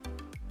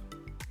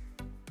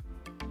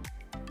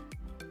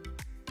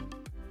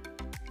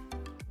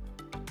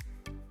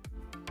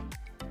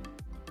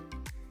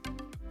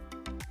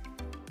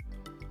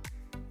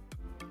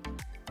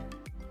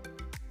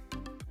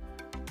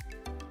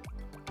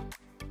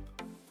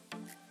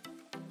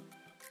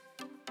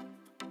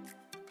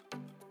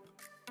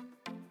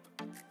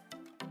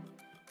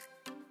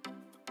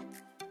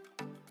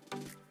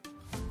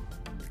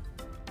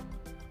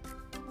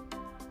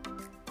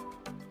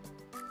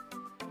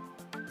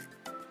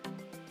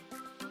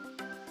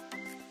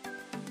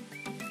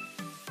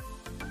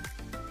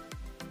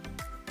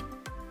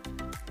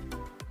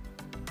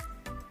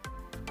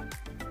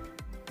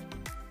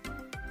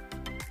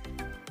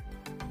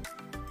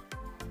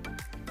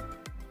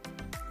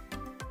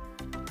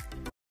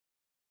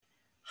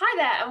Hi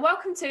there, and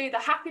welcome to the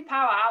Happy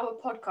Power Hour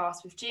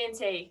podcast with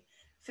G&T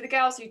for the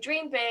girls who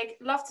dream big,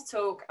 love to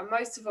talk, and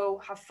most of all,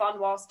 have fun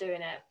whilst doing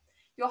it.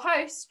 Your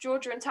hosts,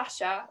 Georgia and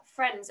Tasha,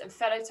 friends and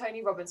fellow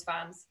Tony Robbins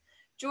fans.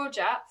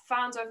 Georgia,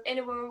 founder of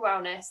Inner Women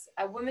Wellness,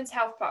 a women's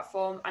health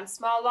platform, and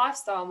Smile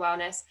Lifestyle and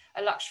Wellness,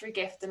 a luxury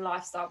gift and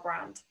lifestyle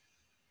brand.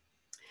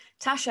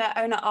 Tasha,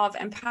 owner of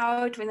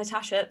Empowered with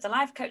Natasha, the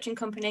life coaching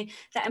company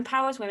that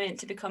empowers women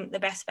to become the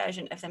best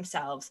version of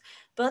themselves,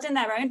 building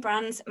their own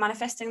brands,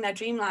 manifesting their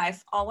dream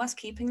life, all whilst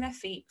keeping their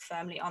feet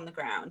firmly on the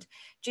ground.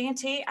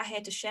 G&T are here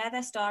to share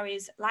their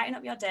stories, lighten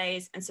up your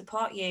days, and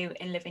support you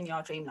in living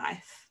your dream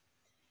life.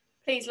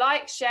 Please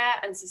like, share,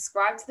 and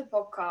subscribe to the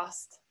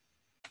podcast.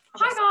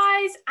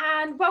 Hi guys,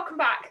 and welcome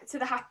back to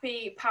the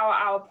Happy Power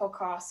Hour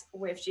podcast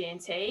with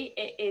G&T.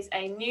 It is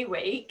a new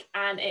week,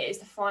 and it is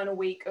the final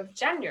week of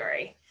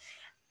January.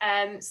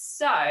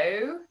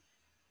 So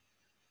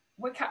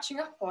we're catching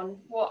up on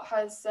what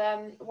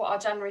our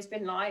January's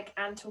been like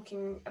and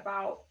talking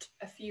about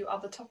a few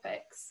other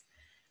topics.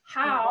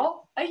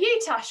 How are you,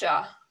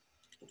 Tasha?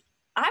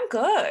 I'm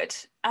good.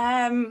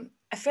 I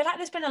feel like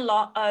there's been a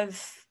lot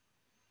of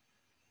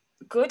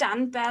good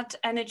and bad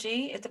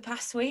energy the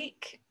past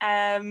week.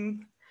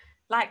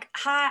 Like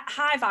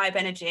high vibe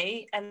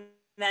energy, and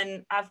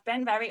then I've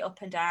been very up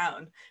and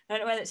down. I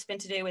don't know whether it's been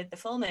to do with the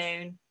full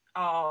moon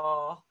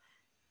or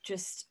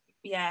just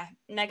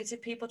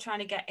negative people trying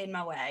to get in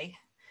my way,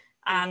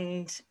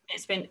 and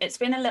it's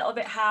been a little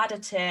bit harder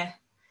to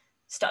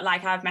stop.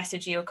 Like, I've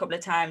messaged you a couple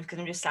of times because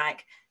I'm just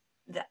like,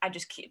 I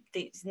just keep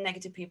these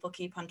negative people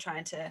keep on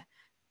trying to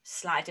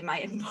slide in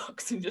my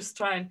inbox and just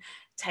try and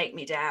take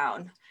me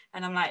down,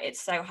 and I'm like, it's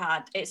so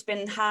hard. It's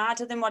been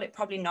harder than what it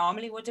probably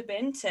normally would have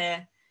been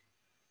to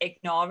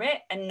ignore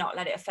it and not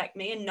let it affect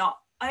me and not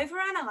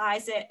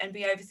overanalyze it and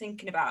be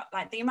overthinking about,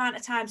 like, the amount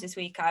of times this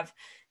week I've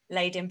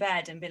laid in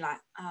bed and been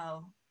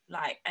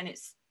like, and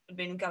it's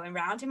been going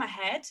round in my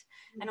head,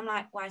 and I'm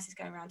like, why is this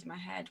going round in my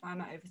head? Why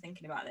am I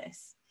overthinking about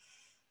this?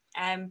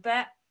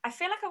 But I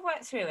feel like I've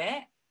worked through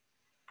it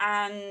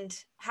and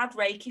had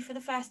Reiki for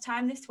the first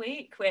time this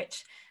week,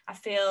 which I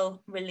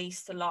feel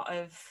released a lot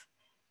of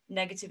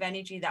negative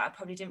energy that I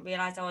probably didn't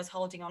realize I was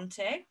holding on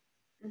to.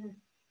 Mm-hmm.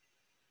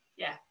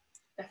 Yeah,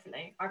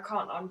 definitely. I've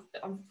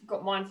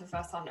got mine for the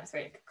first time next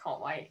week.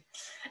 Can't wait.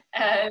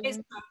 It's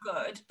not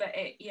good, but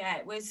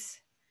it was,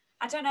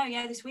 I don't know.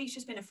 Yeah, this week's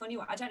just been a funny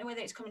one. I don't know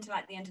whether it's coming to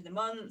like the end of the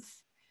month,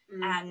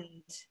 and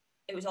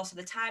it was also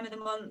the time of the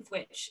month,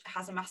 which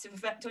has a massive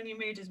effect on your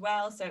mood as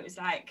well. So it was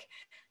like,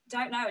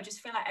 don't know. I just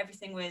feel like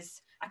everything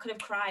was, I could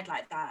have cried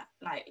like that.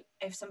 Like,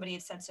 if somebody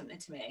had said something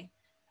to me,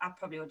 I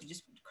probably would have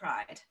just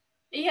cried.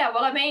 Yeah,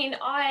 well, I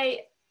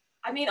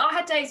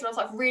had days when I was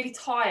like really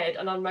tired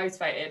and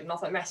unmotivated, and I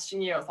was like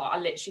messaging you. I was like, I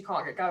literally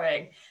can't get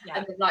going. Yeah.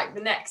 And then like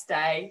the next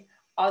day,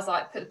 I was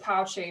like, put the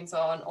power tunes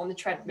on the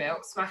treadmill,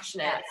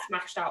 smashing it,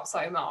 smashed out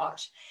so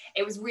much.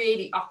 It was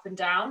really up and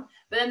down.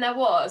 But then there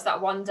was that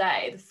one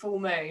day, the full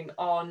moon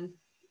on,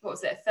 what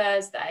was it,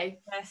 Thursday?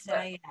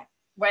 Thursday, yeah.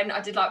 When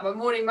I did like my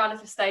morning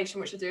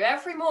manifestation, which I do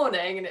every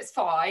morning, and it's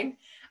fine.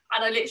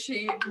 And I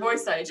literally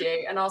voice noted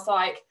you, and I was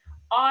like,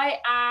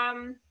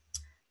 I'm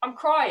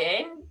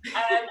crying,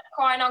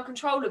 crying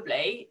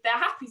uncontrollably. They're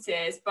happy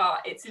tears, but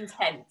it's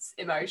intense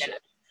emotion. Yeah.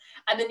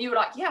 And then you were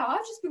like, yeah,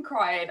 I've just been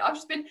crying. I've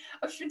just been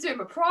doing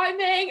my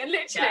priming. And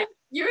literally,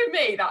 you and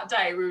me that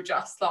day, we were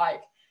just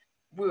like,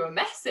 we were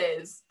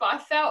messes. But I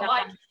felt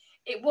like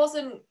it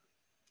wasn't,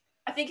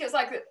 I think it was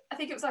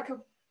like a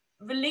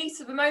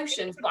release of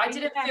emotions, but I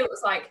didn't feel it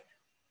was like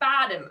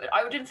bad. And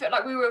I didn't feel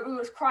like we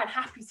were crying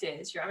happy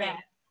tears. You know what I mean?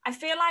 I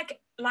feel like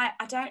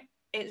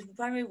it's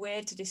very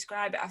weird to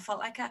describe it. I felt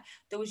like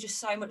there was just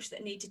so much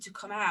that needed to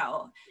come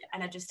out,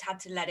 and I just had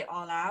to let it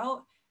all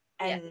out.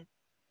 And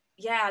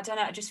I don't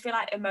know, I just feel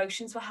like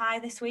emotions were high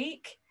this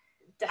week.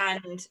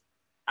 Definitely.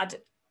 And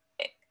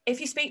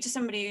if you speak to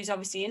somebody who's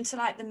obviously into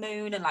like the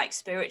moon and like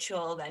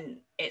spiritual,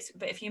 then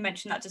but if you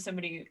mention that to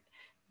somebody who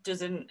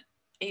doesn't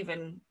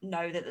even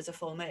know that there's a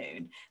full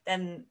moon,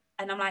 then,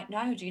 and I'm like,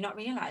 no, do you not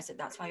realize that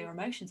that's why your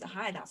emotions are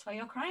high? That's why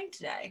you're crying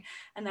today.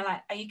 And they're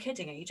like, are you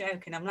kidding? Are you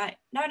joking? I'm like,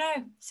 no,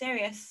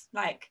 serious.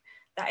 Like,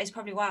 that is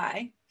probably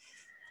why.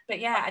 But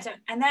yeah, I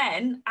don't. And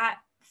then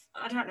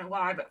I don't know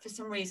why, but for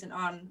some reason,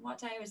 on what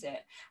day was it?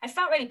 I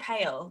felt really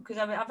pale because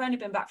I've only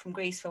been back from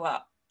Greece for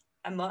what,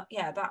 a month?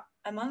 Yeah, about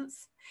a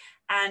month,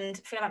 and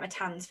feel like my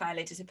tan's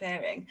finally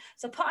disappearing.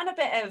 So I put on a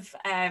bit of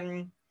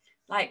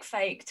like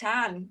fake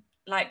tan,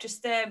 like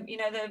just the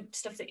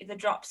stuff the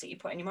drops that you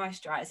put in your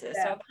moisturizer.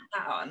 So I put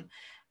that on,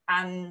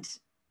 and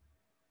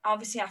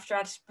obviously after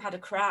I'd had a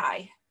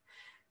cry,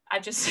 I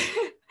just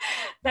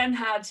then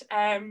had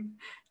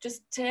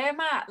just tear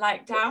mat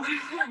like down.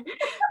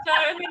 So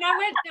I mean, I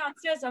went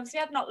downstairs. Obviously,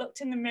 I'd not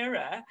looked in the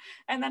mirror,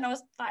 and then I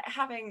was like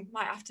having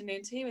my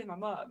afternoon tea with my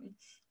mum,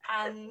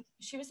 and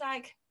she was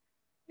like,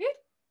 "Have you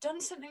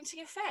done something to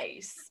your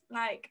face?"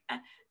 Like,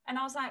 and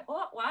I was like,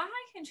 "What? Why?"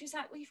 And she's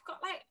like, "Well, you've got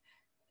like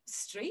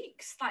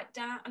streaks like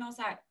down," and I was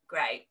like,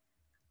 "Great,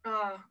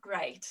 oh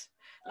great!"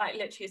 Like,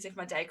 literally as if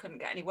my day couldn't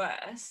get any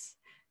worse.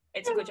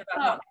 It's a good job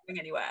I'm not going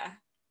anywhere.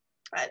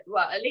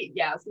 Well, at least,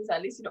 yeah, I was gonna say,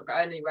 at least you're not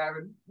going anywhere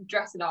and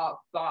dressing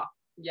up. But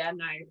yeah,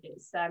 no,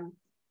 it's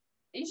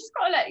you just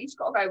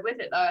gotta go with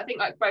it though. I think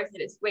like both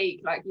this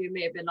week, like you and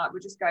me have been like, we're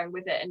just going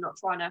with it and not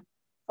trying to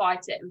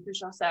fight it and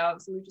push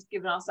ourselves, and we've just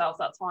given ourselves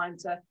that time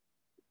to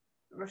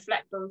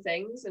reflect on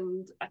things,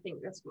 and I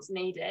think that's what's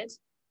needed.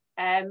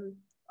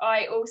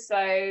 I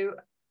also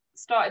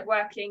started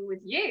working with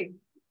you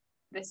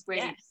this week.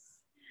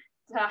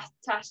 Yes.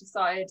 Tasha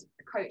started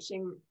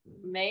coaching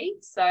me,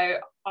 so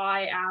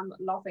I am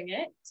loving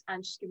it,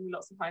 and she's giving me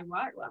lots of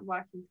homework that I'm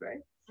working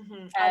through.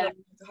 I love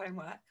the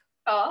homework.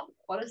 Oh,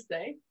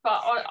 honestly,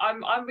 but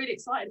I'm really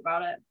excited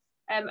about it.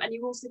 And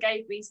you also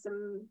gave me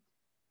some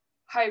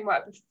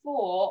homework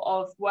before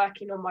of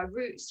working on my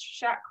roots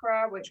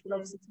chakra, which we'll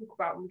obviously talk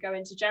about when we go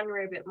into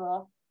January a bit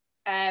more.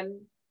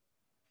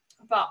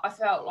 But I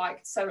felt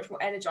like so much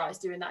more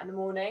energized doing that in the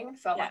morning. I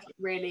felt like it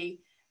really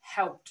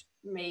helped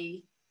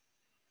me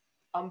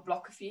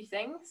unblock a few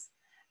things.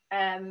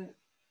 So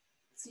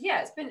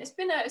yeah, it's been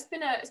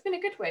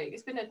a good week.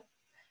 It's been a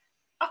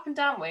up and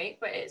down week,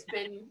 but it's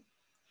been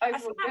overall I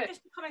think good. I'm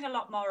just becoming a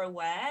lot more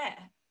aware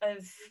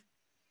of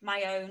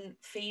my own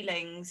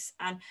feelings,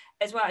 and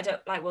as well,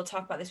 we'll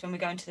talk about this when we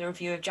go into the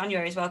review of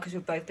January as well, because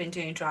we've both been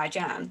doing dry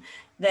Jan.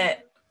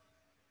 That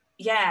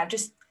I've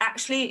just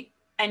actually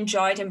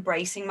enjoyed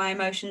embracing my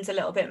emotions a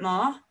little bit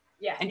more,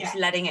 and just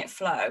letting it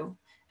flow,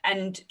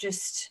 and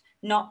just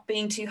not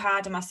being too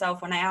hard on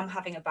myself when I am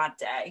having a bad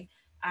day,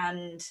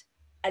 and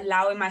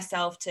allowing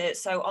myself to.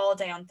 So all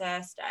day on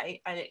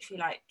Thursday, I literally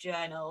like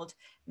journaled,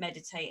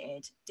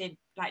 meditated, did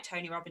like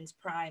Tony Robbins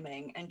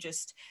priming, and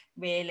just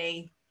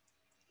really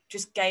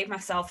just gave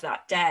myself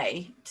that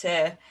day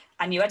to.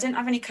 I knew I didn't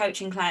have any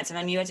coaching clients, and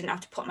I knew I didn't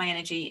have to put my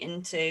energy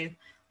into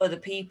other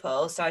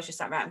people, so I was just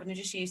like, right, I'm going to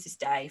just use this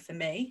day for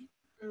me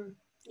and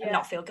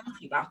not feel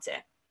guilty about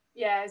it.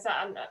 Yeah,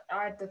 exactly. And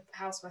I had the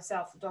house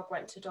myself. The dog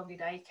went to doggy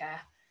daycare,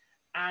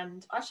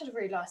 and I just had a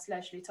really nice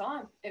leisurely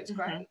time. It was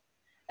great.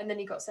 And then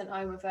he got sent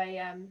home with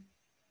a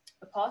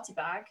party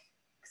bag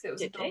because it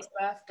was a dog's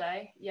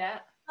birthday. Yeah.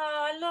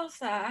 Oh, I love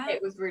that.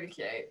 It was really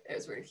cute.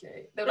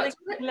 They were like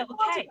a little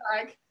cake.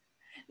 Bag.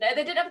 No,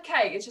 they didn't have a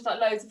cake. It's just like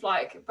loads of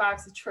like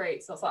bags of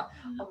treats. I was like,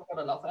 oh my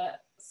god, I love it.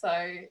 So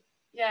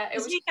yeah, it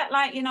was. You get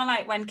like, you know,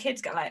 like when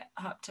kids get like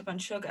hooked up on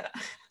sugar.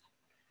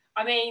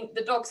 I mean,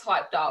 the dog's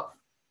hyped up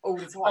all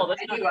the time.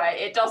 Anyway,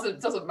 it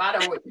doesn't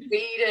matter what you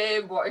feed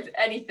him,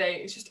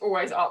 anything. It's just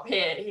always up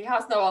here. He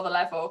has no other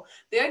level.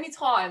 The only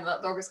time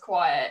that dog is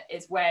quiet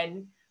is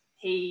when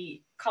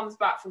he comes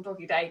back from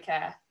doggy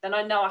daycare. Then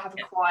I know I have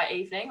a quiet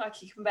evening. Like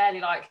he can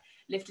barely like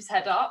lift his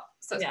head up.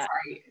 So it's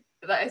great.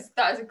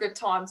 That is a good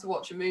time to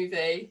watch a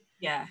movie.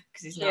 Yeah,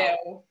 because he's not.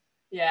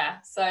 Yeah.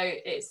 So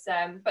it's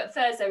but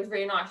Thursday was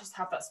really nice just to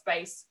have that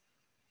space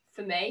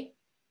for me.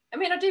 I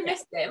mean, I do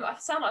miss him. I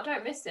sound like I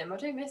don't miss him. I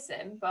do miss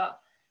him, but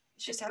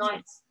it's just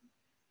nice.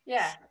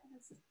 Yeah,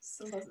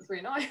 sometimes it's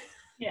really nice.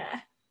 Yeah.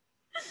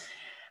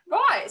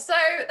 Right, so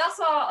that's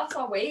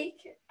our week.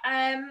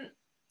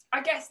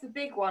 I guess the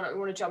big one that we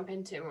want to jump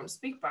into and want to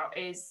speak about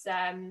is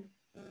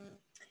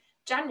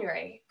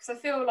January, because I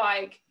feel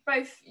like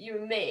both you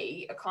and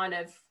me are kind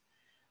of,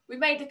 we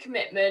made the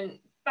commitment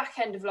back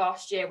end of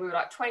last year. We were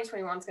like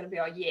 2021 is going to be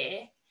our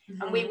year,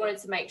 and we wanted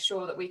to make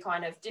sure that we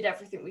kind of did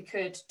everything we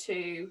could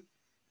to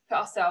put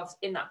ourselves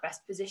in that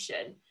best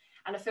position.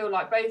 And I feel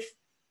like both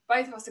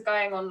of us are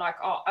going on like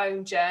our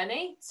own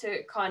journey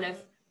to kind of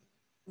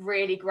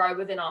really grow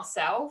within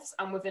ourselves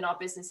and within our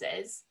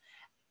businesses.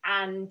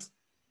 And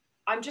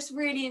I'm just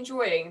really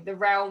enjoying the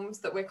realms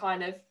that we're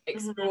kind of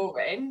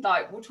exploring.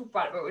 Like we'll talk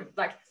about it, but we're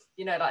like,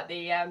 you know, like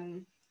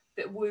the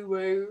woo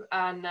woo,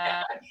 and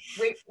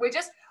we're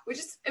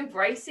just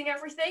embracing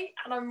everything,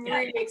 and I'm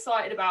really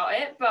excited about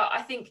it. But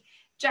I think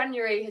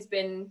January has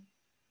been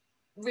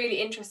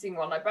really interesting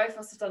one. Like both of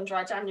us have done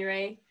dry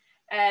January,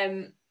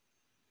 and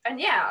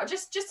yeah,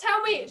 just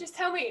tell me,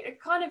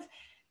 kind of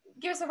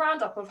give us a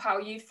roundup of how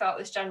you felt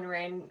this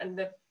January and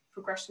the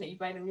progression that you've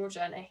made on your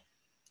journey.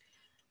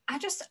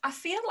 I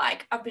feel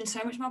like I've been so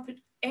much more,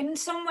 in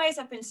some ways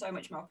I've been so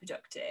much more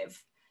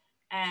productive,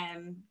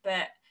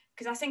 but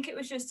because I think it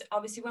was just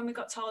obviously when we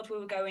got told we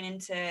were going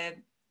into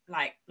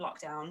like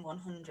lockdown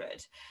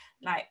 100,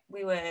 like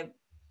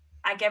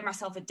I gave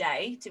myself a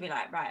day to be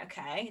like, right,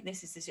 okay,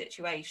 this is the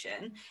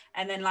situation.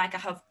 And then like I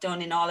have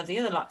done in all of the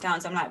other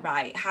lockdowns, I'm like,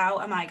 right,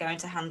 how am I going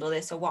to handle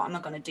this, or what am I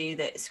going to do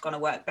that's going to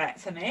work better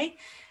for me?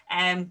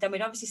 Then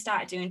we'd obviously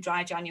started doing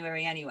dry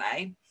January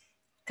anyway,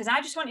 because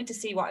I just wanted to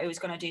see what it was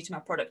going to do to my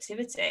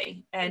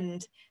productivity,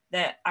 and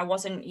that I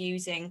wasn't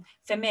using,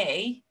 for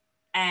me,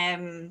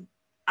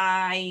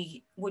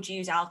 I would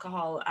use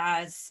alcohol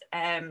as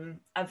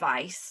a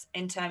vice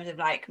in terms of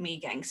like me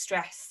getting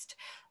stressed,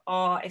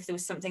 or if there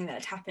was something that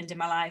had happened in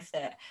my life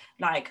that,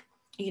 like,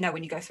 you know,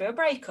 when you go through a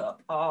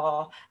breakup,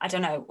 or I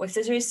don't know, if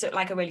there is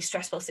like a really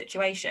stressful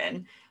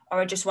situation,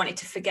 or I just wanted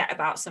to forget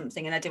about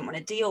something and I didn't want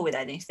to deal with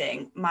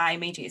anything, my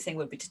immediate thing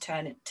would be to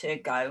turn it to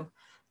go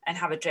and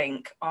have a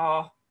drink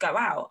or go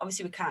out.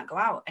 Obviously we can't go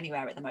out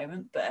anywhere at the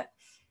moment, but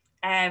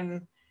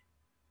and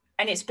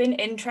and it's been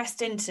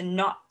interesting to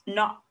not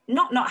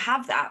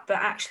have that, but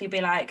actually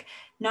be like,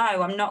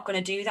 no, I'm not going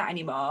to do that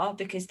anymore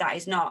because that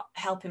is not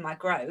helping my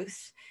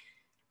growth.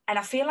 And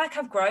I feel like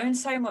I've grown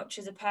so much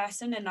as a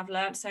person, and I've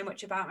learned so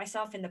much about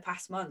myself in the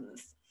past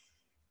month.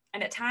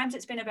 And at times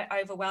it's been a bit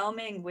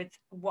overwhelming with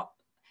what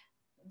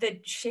the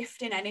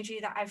shift in energy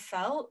that I've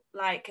felt,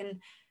 like, and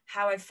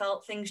how I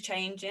felt things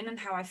changing, and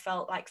how I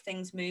felt like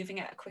things moving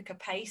at a quicker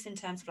pace in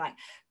terms of like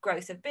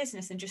growth of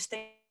business and just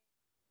things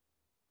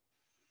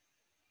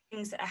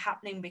that are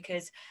happening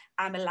because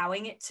I'm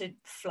allowing it to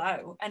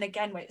flow. And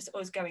again, it's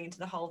always going into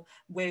the whole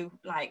woo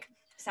like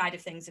side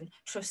of things and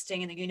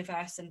trusting in the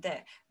universe, and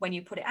that when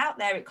you put it out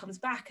there, it comes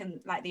back, and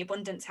like the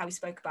abundance, how we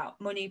spoke about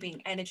money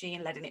being energy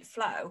and letting it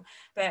flow.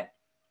 But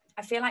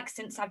I feel like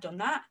since I've done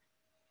that,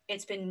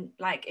 it's been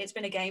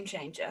a game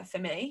changer for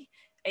me.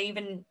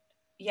 Even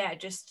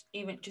just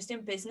in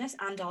business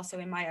and also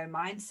in my own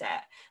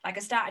mindset. Like,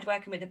 I started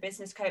working with a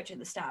business coach at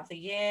the start of the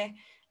year,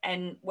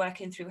 and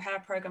working through her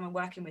program and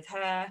working with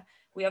her.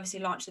 We obviously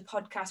launched the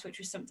podcast, which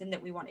was something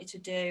that we wanted to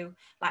do.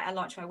 Like, I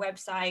launched my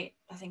website,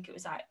 I think it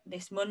was like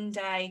this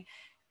Monday,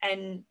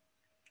 and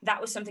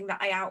that was something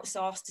that I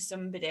outsourced to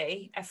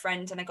somebody, a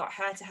friend, and I got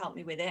her to help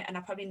me with it. And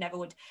I probably never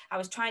would. I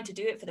was trying to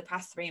do it for the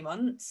past 3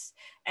 months,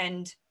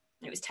 and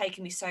it was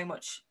taking me so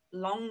much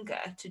longer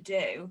to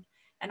do.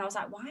 And I was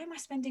like, why am I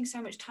spending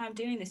so much time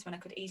doing this when I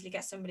could easily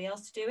get somebody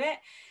else to do it?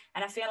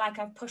 And I feel like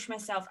I've pushed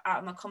myself out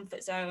of my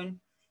comfort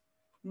zone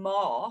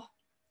more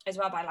as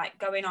well, by like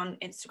going on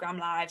Instagram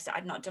lives that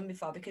I'd not done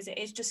before, because it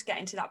is just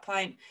getting to that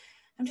point.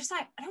 I'm just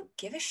like, I don't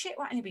give a shit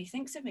what anybody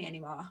thinks of me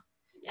anymore.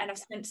 Yeah. And I've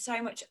spent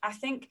so much, I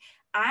think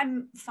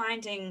I'm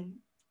finding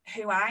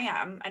who I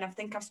am, and I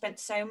think I've spent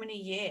so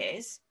many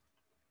years,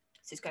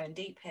 this is going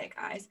deep here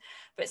guys,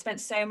 but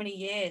spent so many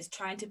years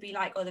trying to be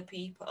like other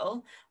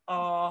people,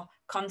 or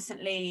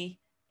constantly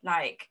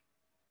like,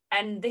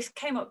 and this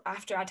came up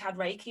after I'd had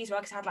Reiki as well,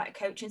 because I had like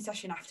a coaching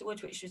session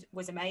afterwards, which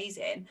was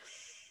amazing.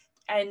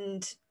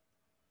 And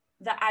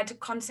that I'd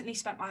constantly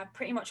spent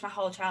pretty much my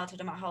whole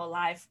childhood and my whole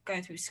life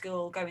going through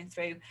school, going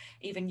through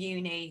even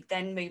uni,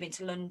 then moving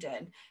to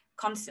London,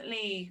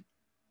 constantly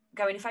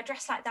going, if I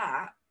dress like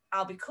that,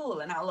 I'll be cool,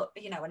 and I'll look,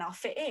 and I'll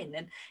fit in.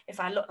 And if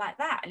I look like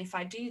that, and if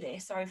I do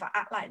this, or if I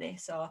act like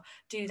this, or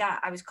do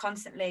that, I was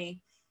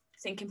constantly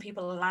thinking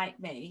people like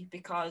me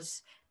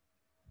because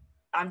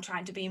I'm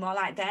trying to be more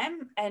like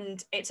them.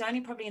 And it's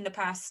only probably in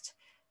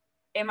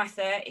my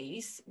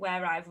 30s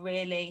where I've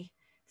really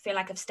feel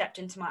like I've stepped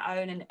into my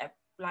own, and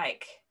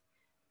like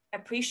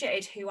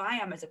appreciated who I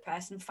am as a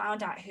person,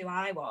 found out who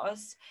I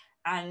was,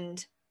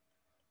 and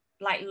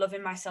like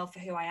loving myself for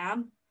who I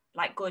am,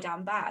 like good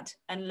and bad,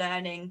 and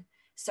learning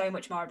so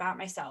much more about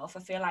myself. I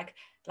feel like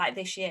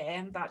this year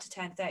I'm about to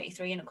turn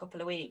 33 in a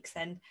couple of weeks,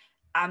 and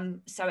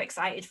I'm so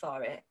excited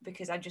for it,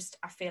 because I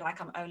feel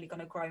like I'm only going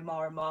to grow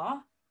more and more.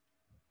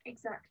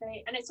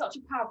 Exactly. And it's such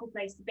a powerful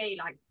place to be.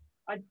 Like,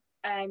 I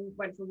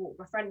went for a walk with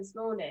my friend this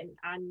morning,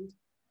 and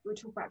we were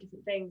talking about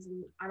different things,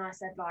 and I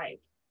said, like,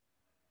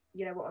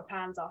 what my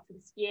plans are for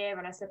this year.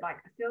 And I said, like,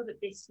 I feel that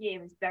this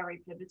year is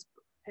very pivotal.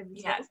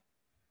 Yeah.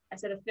 I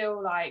said, I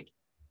feel like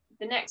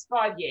the next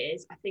 5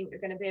 years, I think, are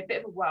going to be a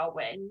bit of a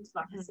whirlwind.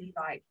 Like, I see,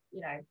 like,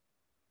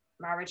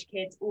 marriage,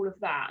 kids, all of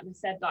that. And I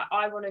said, like,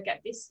 I want to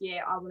get this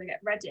year, I want to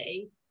get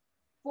ready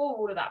for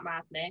all of that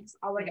madness.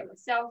 I want to get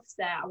myself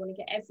set. I want to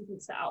get everything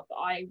set up that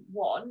I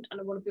want, and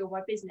I want to build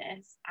my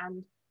business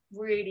and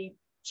really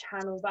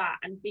channel that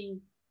and be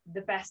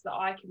the best that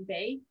I can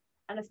be.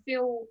 And I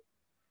feel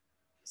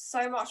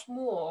so much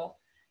more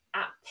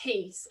at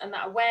peace, and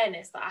that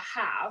awareness that I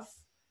have,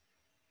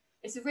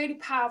 it's a really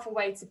powerful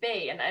way to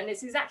be. And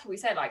it's exactly what we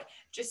said, like,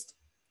 just,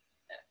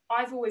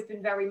 I've always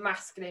been very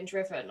masculine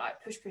driven,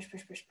 like push,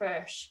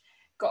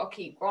 got to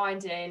keep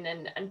grinding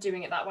and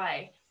doing it that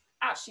way.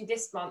 Actually,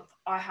 this month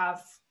it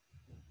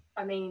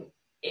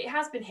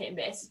has been hit and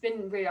miss. It's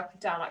been really up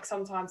and down. Like,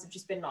 sometimes I've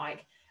just been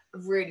like, I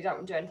really don't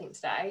want to do anything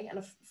today.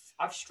 And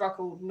I've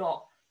struggled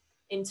not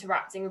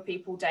interacting with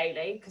people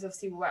daily, because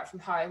obviously we work from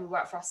home, we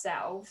work for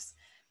ourselves.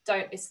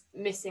 It's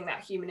missing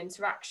that human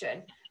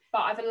interaction.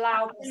 But I've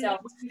allowed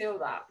myself to feel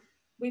that.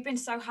 We've been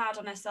so hard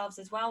on ourselves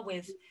as well,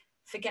 with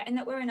forgetting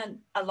that we're in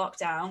a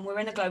lockdown, we're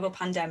in a global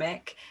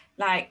pandemic.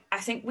 Like, I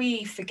think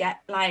we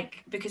forget,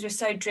 like, because we're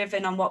so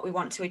driven on what we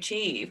want to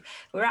achieve,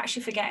 we're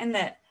actually forgetting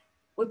that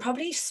we're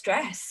probably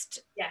stressed.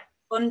 Yeah.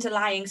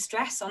 Underlying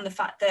stress on the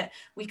fact that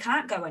we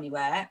can't go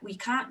anywhere, we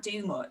can't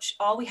do much,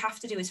 all we have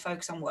to do is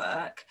focus on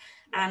work,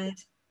 and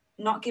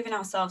not giving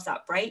ourselves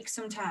that break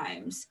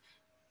sometimes.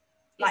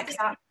 Like,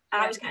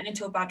 I was getting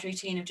into a bad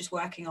routine of just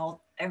working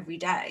every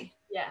day.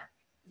 Yeah,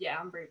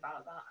 I'm really bad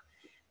at that.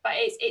 But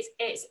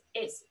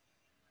it's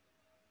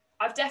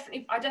I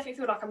definitely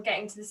feel like I'm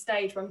getting to the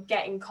stage where I'm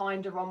getting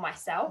kinder on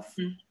myself.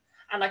 Mm-hmm.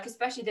 And like,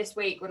 especially this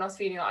week when I was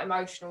feeling like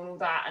emotional and all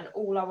that, and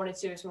all I wanted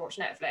to do was watch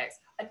Netflix.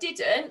 I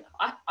didn't.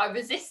 I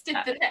resisted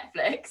the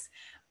Netflix,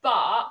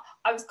 but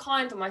I was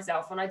kind on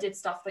myself, and I did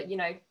stuff that,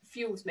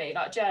 fuels me,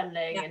 like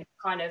journaling, and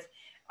kind of,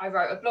 I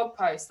wrote a blog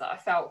post that I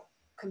felt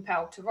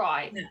compelled to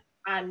write.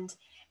 And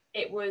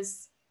it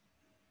was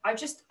I'm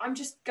just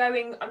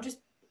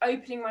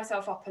opening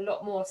myself up a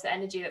lot more to the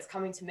energy that's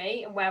coming to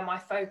me and where my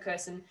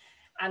focus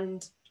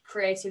and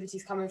creativity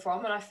is coming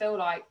from. And I feel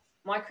like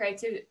my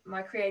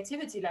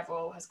creativity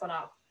level has gone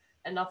up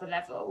another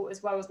level,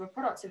 as well as my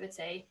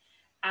productivity,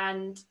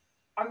 and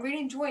I'm really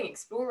enjoying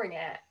exploring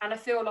it. And I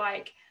feel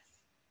like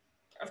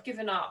I've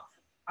given up.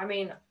 I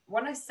mean,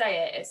 when I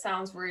say it, it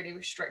sounds really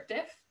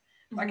restrictive.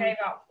 I gave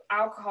up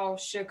alcohol,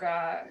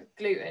 sugar,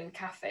 gluten,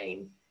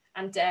 caffeine,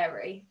 and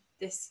dairy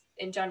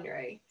in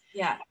January.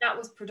 Yeah. And that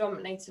was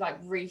predominantly to like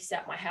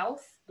reset my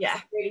health. Yeah.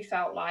 I really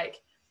felt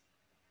like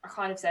I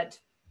kind of said,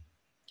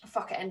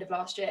 fuck it, end of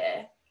last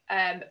year.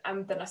 And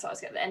then I started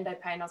to get the endo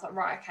pain. I was like,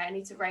 right, okay, I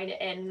need to rein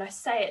it in. And I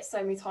say it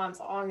so many times,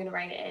 like, oh, I'm going to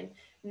rein it in.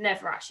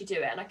 Never actually do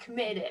it. And I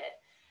committed it.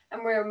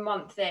 And we're a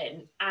month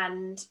in.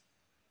 And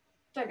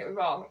don't get me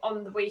wrong,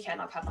 on the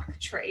weekend, I've had like a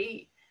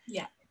treat.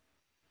 Yeah.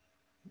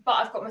 But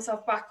I've got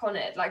myself back on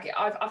it. Like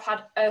I've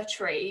had a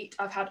treat.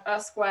 I've had a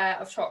square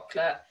of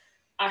chocolate.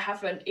 I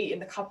haven't eaten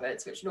the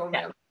cupboards, which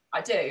normally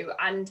I do.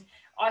 And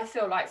I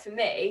feel like for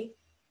me,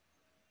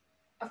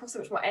 I've got so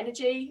much more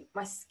energy.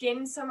 My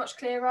skin's so much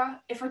clearer.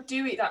 If I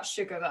do eat that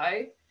sugar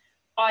though,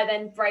 I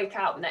then break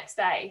out the next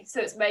day.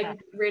 So it's made me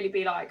really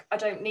be like, I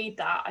don't need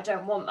that. I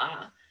don't want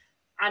that.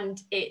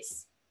 And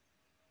it's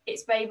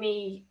made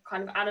me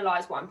kind of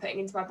analyze what I'm putting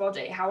into my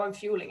body, how I'm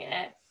fueling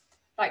it,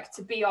 like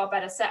to be our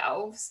better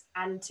selves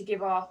and to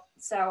give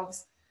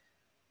ourselves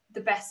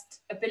the best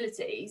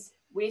abilities.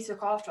 We need to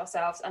look after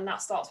ourselves, and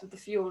that starts with the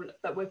fuel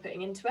that we're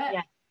putting into it.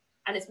 Yeah.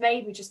 And it's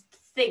made me just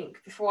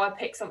think before I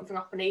pick something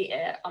up and eat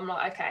it. I'm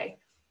like, okay,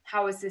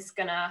 how is this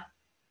gonna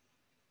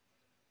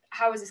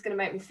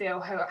make me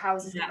feel? How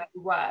is this gonna make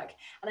me work?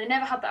 And I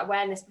never had that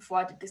awareness before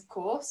I did this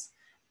course.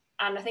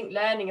 And I think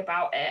learning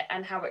about it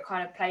and how it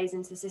kind of plays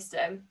into the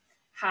system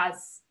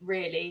has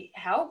really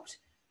helped.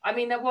 I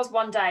mean, there was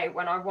one day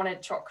when I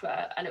wanted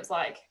chocolate, and it was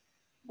like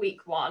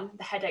week 1,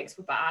 the headaches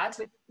were bad.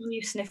 When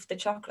you sniffed the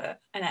chocolate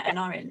and an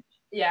orange.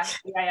 Yeah.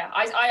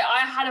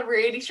 I had a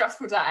really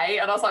stressful day,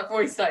 and I was like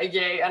voice noting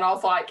you, and I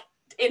was like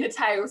in a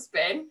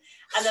tailspin.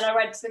 And then I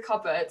went to the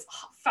cupboard,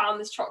 found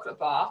this chocolate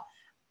bar.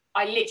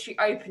 I literally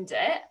opened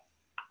it,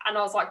 and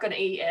I was like going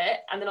to eat it.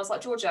 And then I was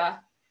like,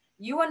 Georgia,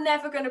 you are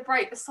never going to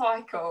break the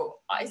cycle.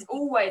 It's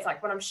always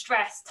like when I'm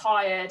stressed,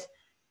 tired,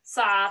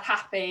 sad,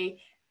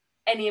 happy,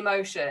 any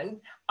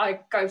emotion, I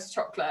go to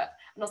chocolate.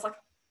 And I was like,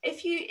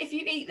 if you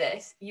eat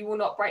this, you will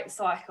not break the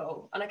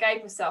cycle. And I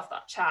gave myself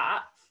that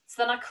chat.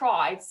 So then I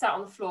cried, sat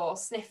on the floor,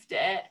 sniffed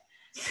it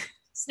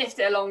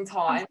a long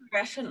time.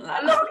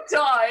 A long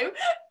time.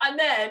 And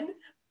then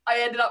I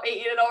ended up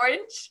eating an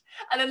orange.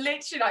 And then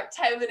literally like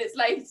 10 minutes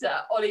later,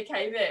 Ollie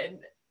came in,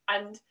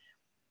 and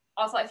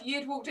I was like, if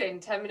you'd walked in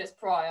 10 minutes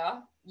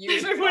prior,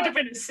 it would have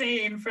been a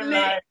scene from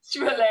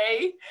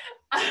literally.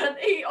 And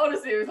he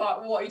honestly was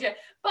like, what are you doing?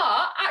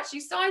 But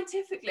actually,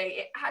 scientifically,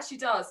 it actually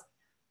does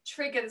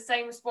trigger the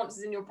same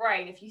responses in your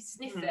brain. If you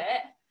sniff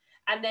it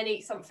and then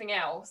eat something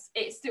else,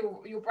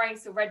 your brain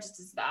still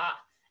registers that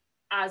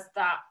as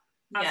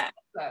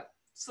chocolate.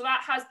 So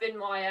that has been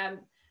my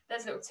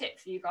there's a little tip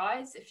for you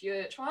guys. If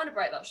you're trying to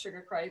break that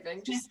sugar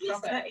craving, just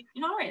chocolate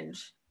in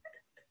orange.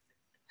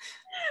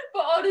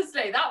 But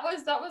honestly, that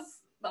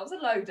was a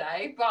low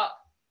day, but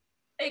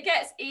it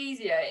gets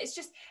easier. It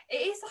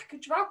is like a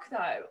drug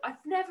though. I've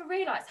never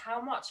realized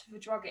how much of a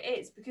drug it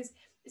is, because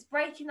it's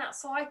breaking that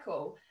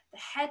cycle. The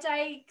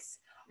headaches,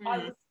 I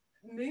was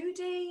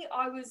moody,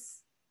 I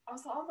was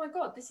like, oh my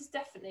God, this is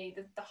definitely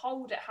the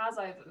hold it has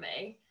over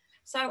me.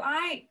 So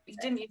I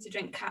didn't used to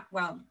drink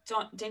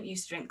didn't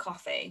used to drink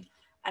coffee,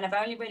 and I've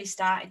only really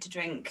started to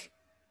drink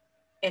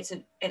it's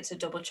a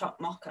double chopped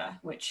mocha,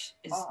 which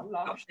is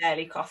got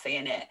barely coffee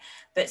in it,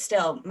 but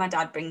still my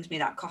dad brings me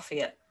that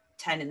coffee at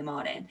 10 in the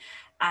morning.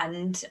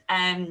 And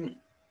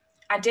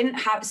I didn't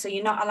have, so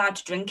you're not allowed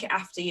to drink it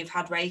after you've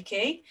had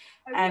Reiki.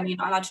 You're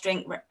not allowed to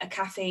drink a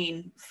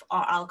caffeine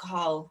or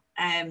alcohol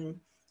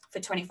for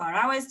 24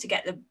 hours to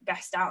get the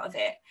best out of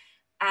it.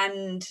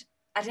 And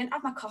I didn't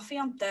have my coffee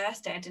on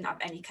Thursday. I didn't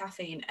have any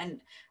caffeine, and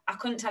I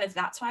couldn't tell if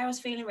that's why I was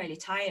feeling really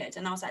tired.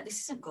 And I was like,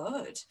 this isn't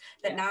good.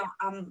 Now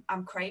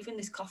I'm craving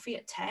this coffee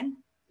at 10.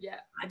 Yeah.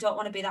 I don't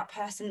want to be that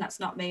person. That's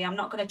not me. I'm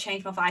not going to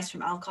change my vice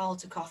from alcohol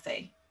to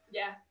coffee.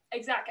 Yeah,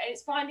 exactly. And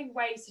it's finding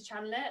ways to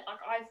channel it. Like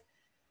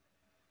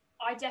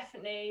I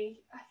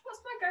definitely,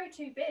 what's my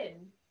go-to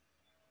been?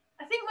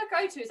 I think my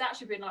go-to has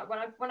actually been like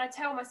when I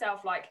tell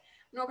myself like,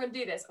 I'm not going to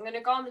do this, I'm going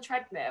to go on the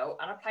treadmill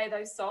and I play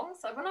those songs.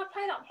 So when I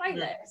play that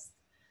playlist,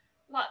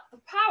 like the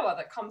power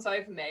that comes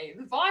over me,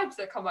 the vibes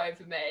that come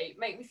over me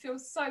make me feel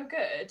so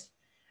good.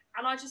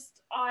 And I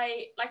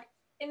like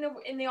in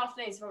the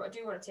afternoons, if I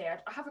do want a tea,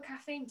 I have a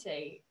caffeine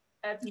tea,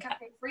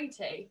 caffeine-free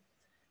tea,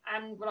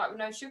 and like with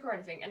no sugar or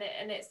anything.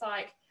 And it's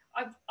like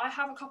I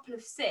have a couple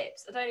of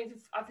sips.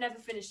 I've never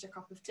finished a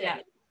cup of tea. Yeah.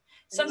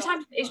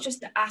 Sometimes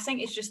I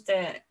think it's just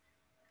the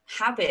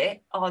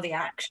habit or the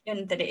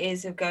action that it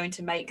is of going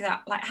to make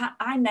that. Like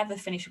I never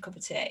finish a cup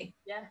of tea.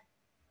 Yeah.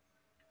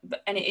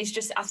 and it is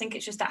just, I think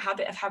it's just that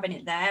habit of having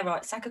it there, or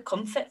it's like a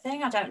comfort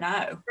thing. I don't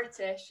know.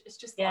 British, it's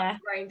just Yeah. like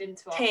ingrained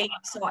into our Tea,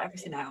 sort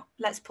everything out.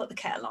 Let's put the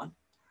kettle on.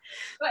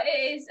 But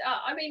it is.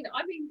 I mean,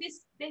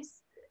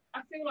 this.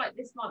 I feel like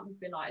this month has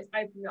been like, it's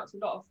opened me up to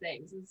a lot of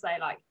things, and say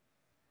like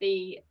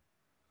the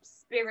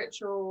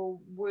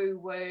spiritual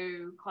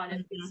woo kind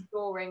of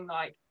exploring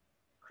like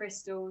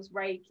crystals,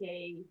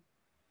 Reiki,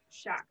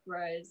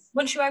 chakras.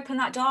 Once you open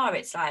that door,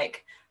 it's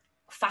like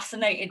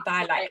fascinated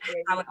by like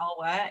how it all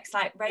works.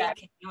 Like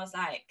Reiki, I was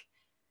like,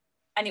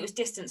 and it was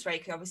distance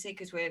Reiki, obviously,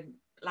 because we're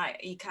like,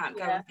 you can't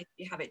go and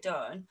you have it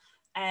done.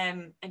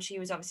 And she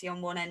was obviously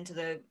on one end of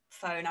the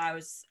phone. I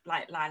was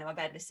like lying in my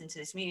bed listening to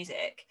this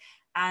music,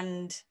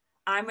 and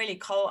I'm really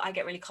cold. I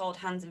get really cold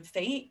hands and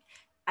feet.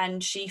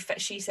 And she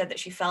said that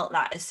she felt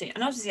that as soon,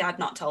 and obviously I'd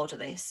not told her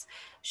this.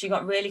 She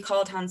got really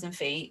cold hands and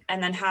feet,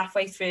 and then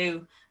halfway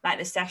through like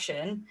the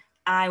session,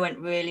 I went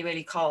really,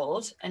 really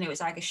cold, and it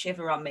was like a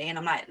shiver on me. And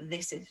I'm like,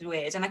 this is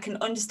weird. And I can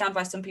understand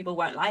why some people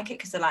won't like it,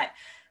 because they're like,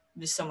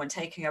 there's someone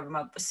taking over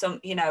my,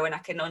 you know, and I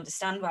can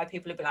understand why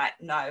people would be like,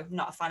 no,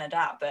 not a fan of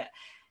that. But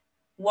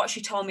what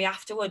she told me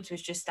afterwards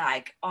was just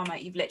like, oh my,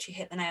 you've literally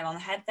hit the nail on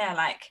the head there.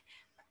 Like,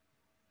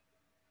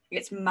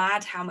 it's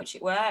mad how much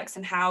it works,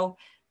 and how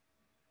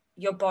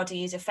your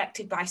body is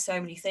affected by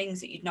so many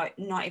things that you're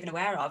not even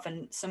aware of.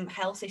 And some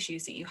health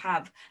issues that you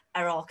have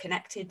are all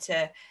connected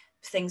to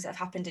things that have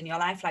happened in your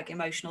life, like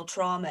emotional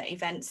trauma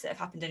events that have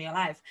happened in your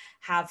life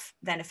have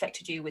then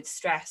affected you with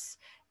stress,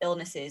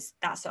 illnesses,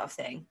 that sort of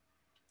thing.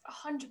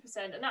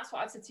 100%. And that's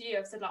what I've said to you.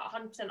 I've said like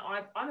 100%.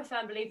 I'm a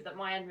firm believer that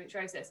my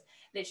endometriosis,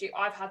 literally,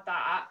 I've had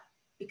that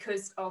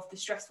because of the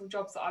stressful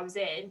jobs that I was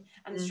in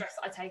and the stress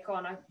that I take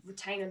on. I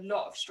retain a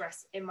lot of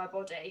stress in my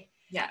body.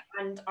 Yeah.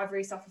 And I've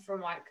really suffered from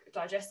like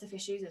digestive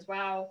issues as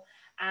well.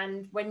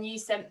 And when you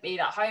sent me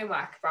that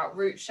homework about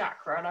root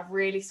chakra, and I've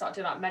really started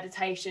doing like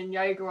meditation,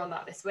 yoga on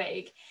that this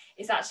week,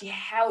 it's actually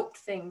helped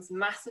things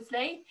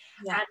massively.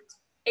 Yeah. And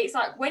it's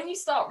like when you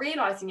start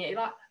realizing it, you're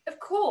like, of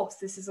course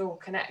this is all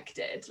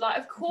connected. Like,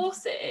 of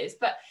course it is.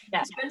 But you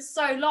spend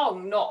so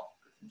long not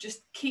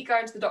just keep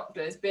going to the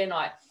doctors, being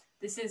like,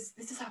 this is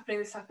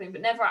happening,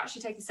 but never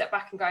actually taking a step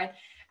back and going,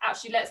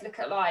 actually, let's look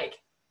at like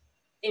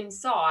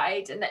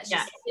inside, and let's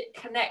just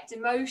connect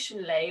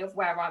emotionally of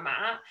where I'm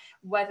at,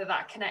 whether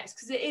that connects,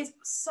 because it is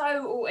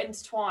so all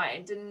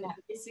intertwined. And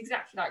it's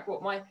exactly like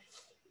what my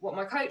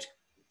coach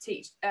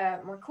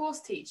my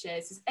course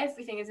teaches, is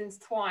everything is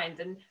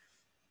intertwined. And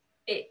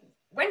it,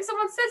 when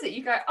someone says it,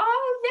 you go,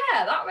 oh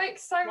yeah, that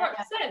makes so much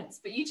sense.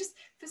 But you just,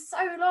 for so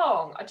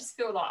long, I just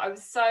feel like I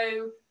was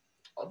so,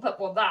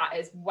 well, that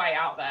is way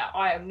out there.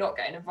 I am not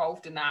getting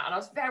involved in that. And I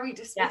was very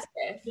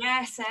dismissive.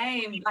 Yeah,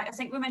 same. Like, I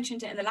think we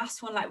mentioned it in the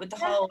last one, like with the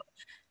whole,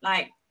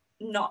 like,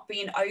 not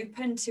being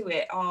open to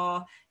it,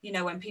 or, you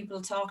know, when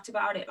people talked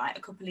about it like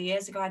a couple of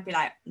years ago, I'd be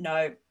like,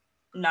 no,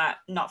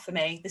 not for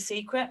me. The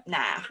Secret,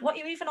 nah. What are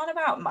you even on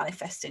about?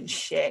 Manifesting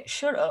shit.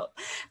 Shut up.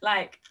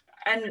 Like,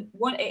 and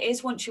it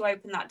is once you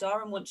open that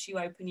door, and once you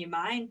open your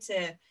mind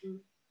to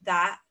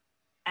that,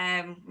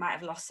 might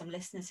have lost some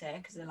listeners here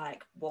because they're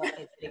like, what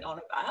is it on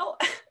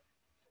about?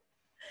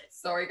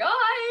 Sorry guys.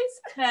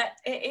 But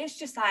it is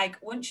just like,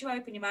 once you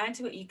open your mind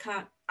to it, you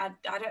can't, I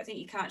don't think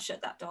you can't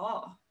shut that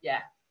door.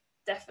 Yeah,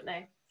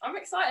 definitely. I'm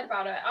excited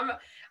about it.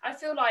 I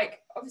feel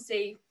like,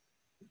 obviously,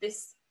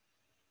 this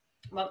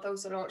month I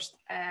also launched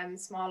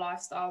Smile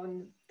Lifestyle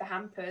and the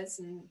hampers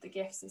and the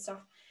gifts and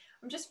stuff.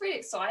 I'm just really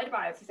excited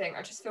about everything.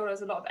 I just feel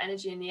there's a lot of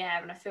energy in the air,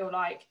 and I feel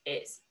like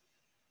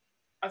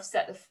I've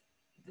set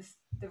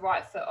the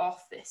right foot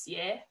off this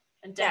year,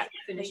 and definitely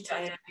finished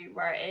January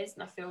where it is.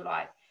 And I feel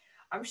like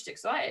I'm just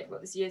excited what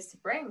this year's to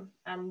bring,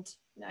 and,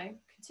 you know,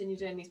 continue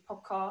doing these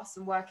podcasts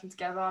and working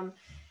together.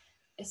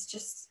 It's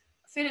just,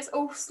 I feel it's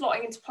all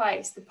slotting into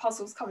place. The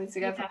puzzle's coming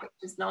together, which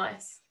is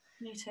nice.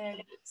 Me too.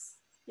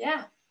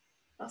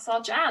 That's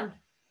our Jan.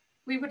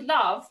 We would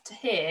love to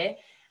hear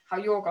how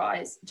your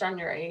guys'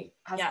 January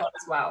has gone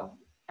as well.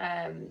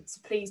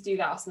 So please do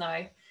let us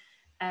know.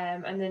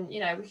 And then, you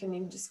know, we can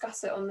even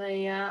discuss it on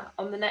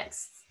the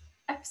next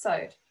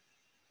episode.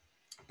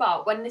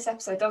 But when this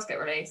episode does get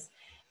released,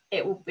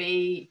 it will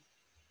be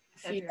a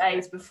few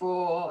days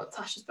before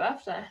Tasha's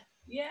birthday.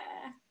 Yeah.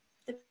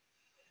 The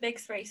big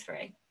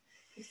 3-3.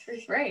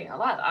 3-3. I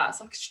like that.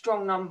 It's like a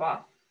strong number.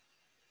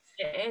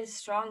 It is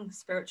strong,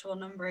 spiritual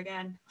number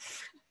again.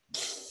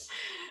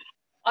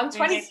 I'm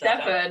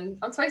 27.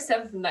 I'm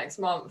 27 next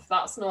month.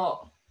 That's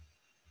not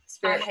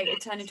spiritual. I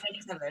hated turning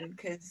 27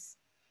 because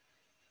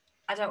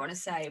I don't want to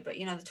say, but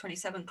you know, the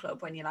 27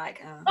 club, when you're like,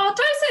 oh, don't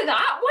say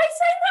that. Why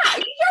say that? Are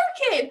you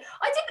joking?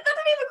 That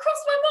didn't even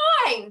cross my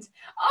mind.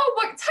 Oh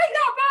my, take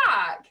that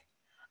back.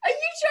 Are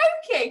you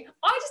joking?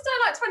 I just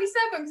don't like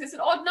 27 because it's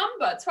an odd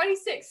number.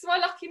 26 is my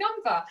lucky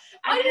number.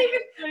 I didn't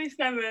even.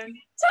 27.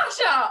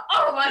 Tasha,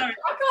 oh my, I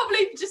can't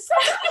believe you just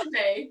said that to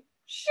me.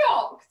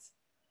 Shocked.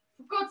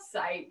 For God's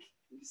sake.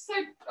 So,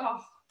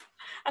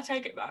 I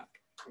take it back.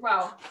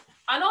 Well,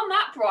 and on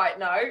that bright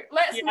note,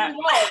 let's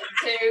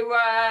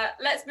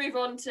move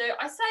on to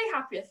I say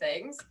happier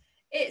things.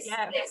 It's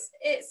a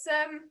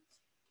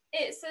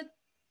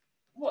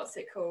what's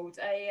it called?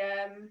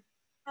 A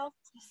I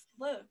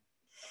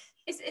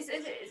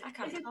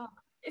can't talk.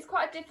 It's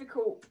quite a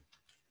difficult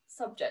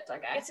subject, I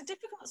guess. It's a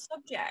difficult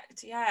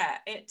subject. Yeah,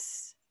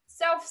 it's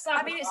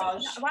self-sabotage. I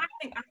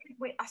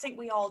mean, I think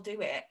we all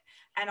do it,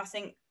 and I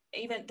think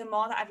even the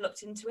more that I've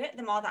looked into it,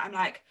 the more that I'm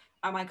like,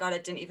 oh my god, I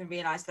didn't even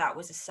realize that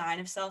was a sign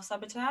of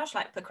self-sabotage,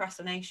 like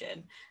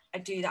procrastination. I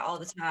do that all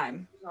the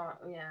time. Oh,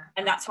 yeah.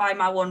 And that's why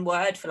my one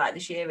word for like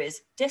this year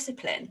is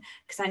discipline,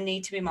 because I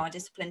need to be more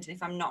disciplined, and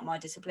if I'm not more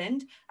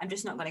disciplined, I'm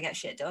just not going to get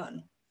shit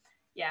done.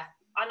 Yeah.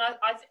 And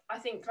I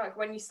think like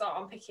when you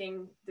start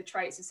unpicking the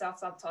traits of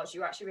self-sabotage,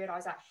 you actually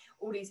realize that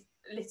all these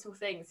little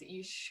things that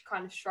you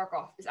kind of shrug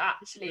off is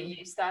actually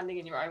you standing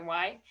in your own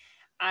way.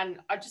 And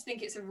I just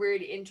think it's a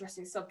really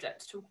interesting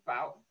subject to talk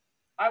about.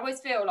 I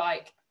always feel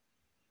like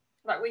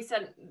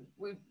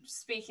we're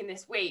speaking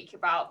this week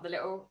about the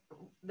little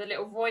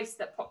voice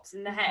that pops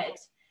in the head,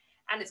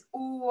 and it's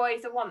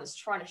always the one that's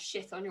trying to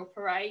shit on your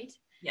parade.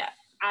 Yeah.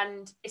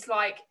 And it's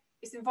like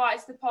it's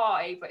invited to the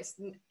party, but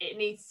it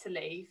needs to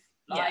leave.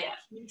 Like,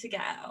 you need to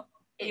get out.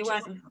 You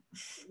weren't on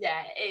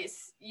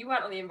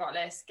the invite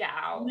list. Get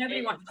out.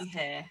 Nobody wants you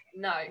here.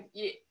 No,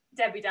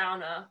 Debbie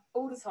Downer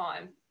all the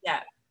time.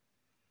 Yeah.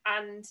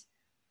 And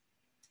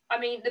I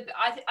mean,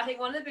 I think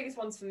one of the biggest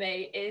ones for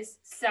me is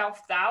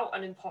self-doubt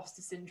and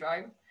imposter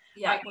syndrome.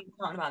 Yeah, we were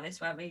talking about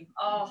this, weren't we?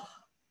 Oh,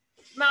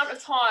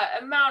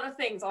 amount of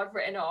things I've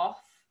written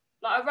off.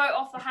 Like I wrote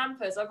off the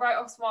hampers. I wrote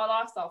off Smile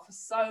Lifestyle for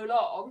so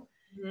long.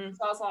 Mm-hmm.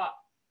 So I was like,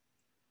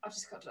 I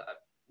just got to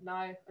no.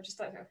 I just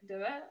don't think I can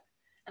do it.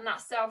 And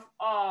that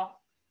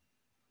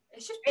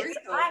it's just brutal.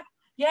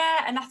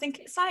 Yeah, and I think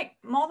it's like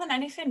more than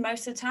anything,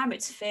 most of the time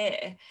it's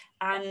fear,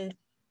 and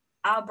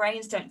our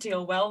brains don't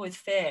deal well with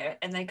fear,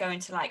 and they go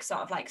into like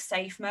sort of like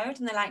safe mode,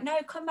 and they're like,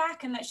 no, come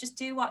back and let's just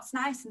do what's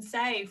nice and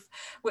safe,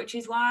 which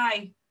is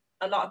why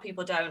a lot of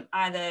people don't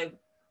either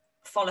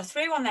follow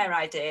through on their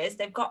ideas.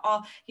 They've got,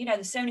 or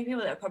there's so many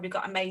people that have probably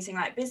got amazing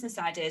like business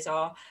ideas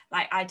or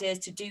like ideas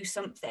to do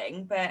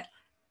something, but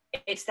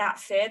it's that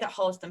fear that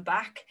holds them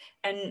back.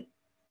 And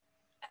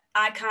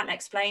I can't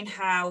explain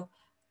how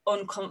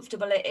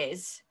uncomfortable it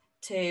is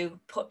to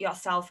put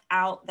yourself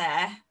out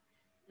there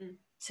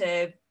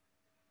to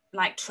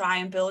like try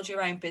and build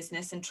your own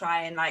business and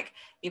try and like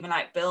even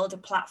like build a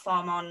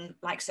platform on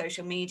like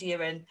social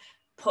media and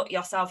put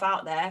yourself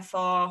out there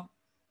for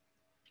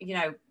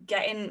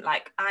getting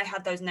like, I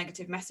had those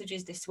negative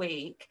messages this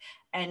week,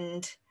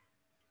 and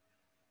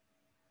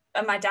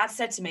my dad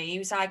said to me, he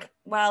was like,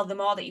 well, the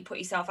more that you put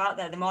yourself out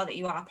there, the more that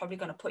you are probably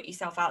going to put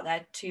yourself out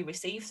there to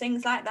receive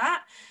things like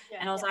that.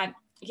 And I was like,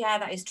 yeah,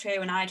 that is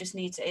true. And I just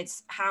need to,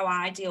 it's how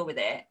I deal with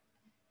it.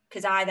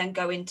 Because I then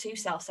go into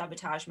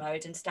self-sabotage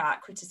mode and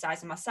start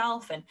criticizing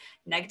myself and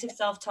negative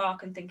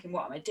self-talk and thinking,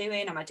 what am I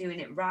doing? Am I doing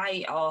it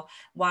right? Or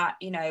what,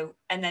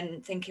 and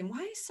then thinking,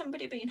 why is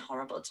somebody being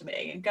horrible to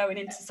me? And going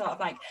into sort of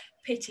like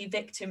pity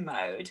victim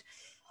mode.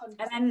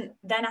 100%. And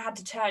then I had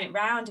to turn it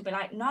around and be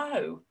like,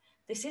 no,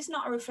 this is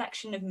not a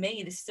reflection of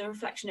me. This is a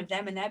reflection of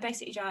them. And they're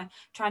basically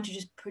trying to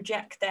just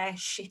project their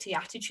shitty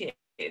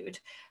attitude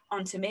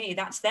onto me.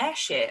 That's their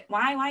shit.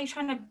 Why are you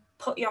trying to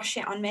put your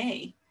shit on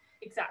me?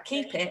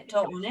 Exactly. Keep it,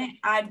 don't want it.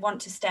 I'd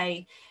want to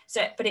stay.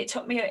 So, but it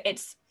took me,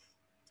 it's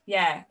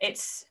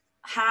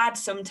hard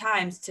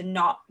sometimes to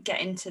not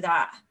get into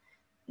that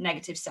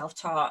negative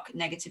self-talk,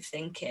 negative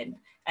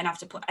thinking, and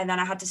then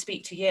I had to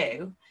speak to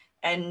you,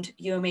 and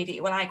you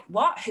immediately were like,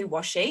 what? Who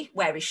was she?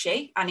 Where is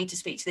she? I need to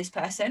speak to this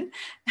person.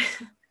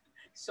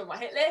 It's on my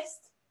hit list.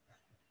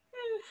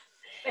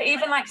 But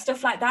even like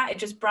stuff like that, it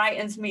just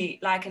brightens me,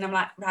 like, and I'm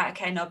like, right,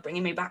 okay, no,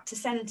 bringing me back to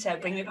center,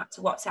 bring me back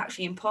to what's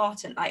actually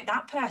important. Like,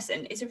 that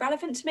person is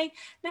irrelevant to me.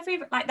 Never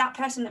even, like, that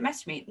person that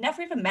messaged me,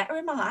 never even met her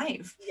in my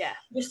life. Yeah.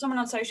 Just someone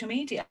on social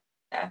media.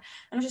 And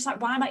I'm just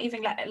like, why am I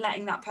even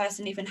letting that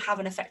person even have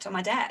an effect on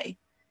my day?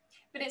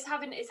 But it's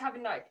having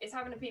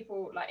the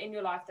people like in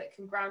your life that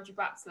can ground you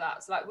back to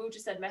that. So like we'll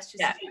just send messages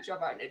to each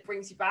other, and it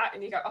brings you back,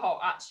 and you go, oh,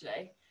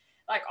 actually,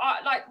 like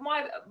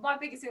my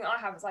biggest thing that I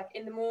have is like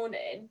in the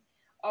morning,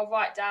 I'll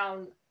write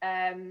out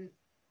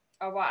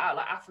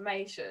like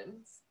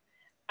affirmations,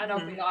 and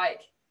I'll be like,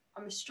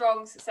 I'm a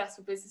strong,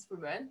 successful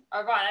businesswoman.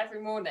 I write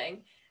every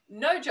morning.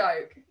 No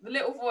joke. The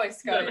little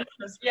voice goes,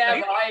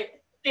 yeah, right.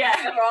 Yeah,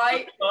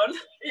 right.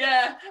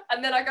 Yeah.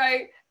 And then I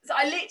go, so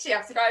I literally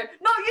have to go,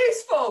 not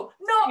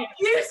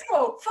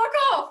useful, fuck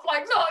off,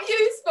 like not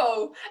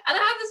useful. And I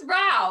have this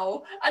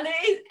row, and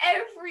it is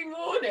every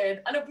morning,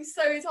 and it'll be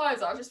so many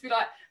times I'll just be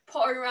like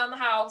pottering around the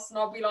house, and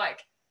I'll be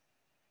like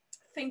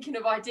thinking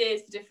of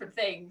ideas for different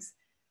things.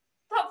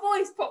 That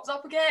voice pops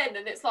up again,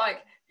 and it's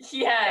like,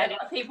 like,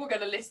 people are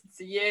going to listen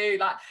to you.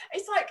 Like,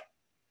 it's like,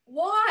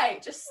 why?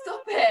 Just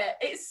stop it.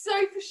 It's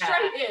so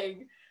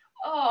frustrating.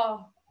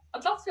 Oh,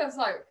 I'd love to be able to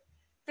like,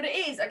 but it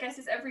is, I guess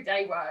it's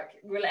everyday work.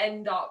 We'll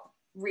end up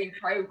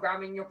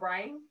reprogramming your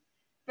brain.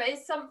 But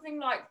it's something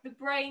like the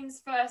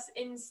brain's first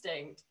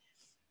instinct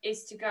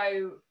is to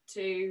go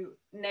to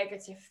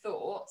negative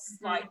thoughts,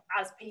 like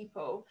as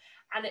people,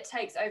 and it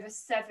takes over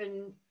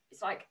 7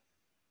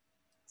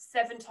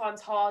 7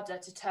 times harder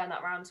to turn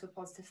that around to a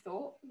positive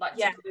thought, like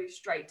to go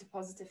straight to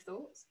positive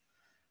thoughts,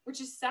 which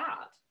is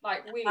sad.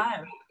 Like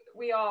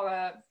we are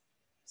a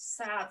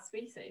sad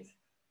species.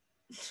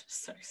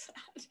 So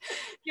sad.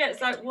 Yeah,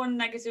 it's like one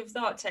negative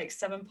thought takes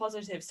 7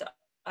 positives to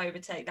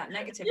overtake that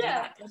negative.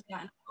 Yeah.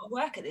 I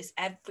work at this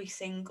every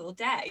single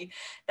day.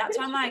 That's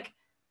why I'm like,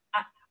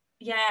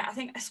 I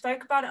think I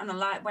spoke about it on a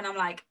live when I'm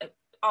like,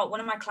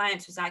 one of my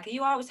clients was like, are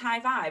you always high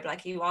vibe?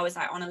 Like, are you always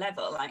like on a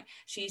level? Like,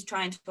 she's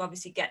trying to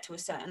obviously get to a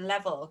certain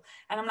level.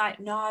 And I'm like,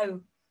 no,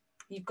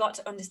 you've got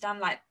to understand,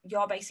 like,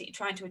 you're basically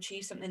trying to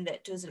achieve something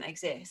that doesn't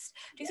exist.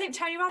 Do you think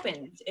Tony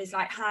Robbins is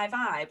like high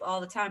vibe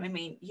all the time? I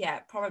mean, yeah,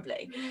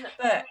 probably.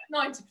 But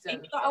 90%.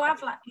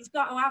 He's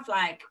got to have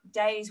like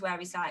days where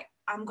he's like,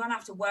 I'm gonna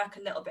have to work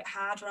a little bit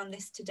harder on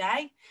this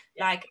today.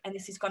 Yeah. Like, and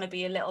this is gonna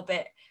be a little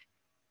bit.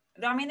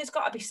 I mean, there's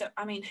got to be so.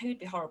 I mean, who'd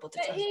be horrible to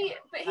touch? He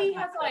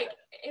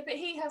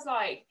has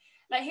like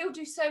he'll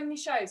do so many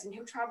shows and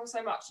he'll travel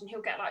so much and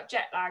he'll get like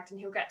jet lagged and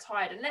he'll get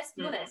tired. And let's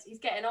be honest, he's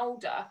getting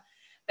older,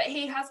 but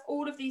he has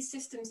all of these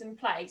systems in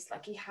place.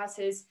 Like he has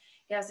his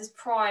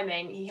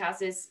priming, he has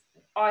his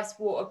ice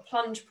water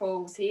plunge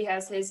pools, he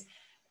has his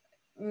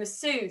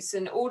masseuse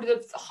and all of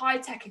the high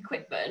tech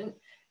equipment.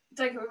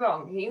 Don't get me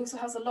wrong, he also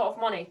has a lot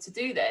of money to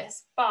do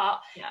this,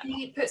 but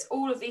he puts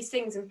all of these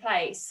things in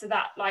place so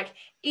that, like,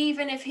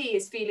 even if he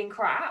is feeling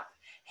crap,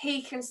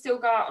 he can still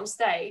go out on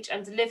stage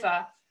and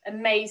deliver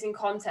amazing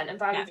content and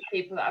value for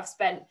people that have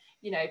spent,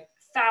 you know,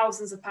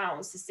 thousands of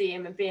pounds to see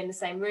him and be in the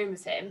same room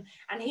as him.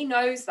 And he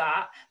knows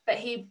that, but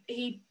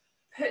he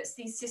puts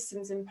these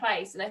systems in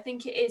place. And I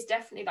think it is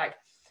definitely like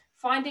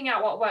finding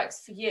out what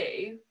works for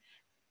you.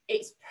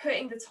 It's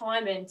putting the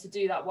time in to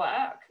do that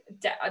work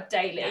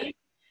daily.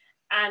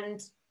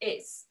 And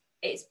it's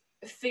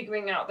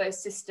figuring out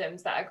those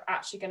systems that are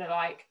actually going to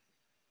like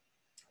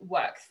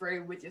work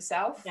through with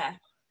yourself.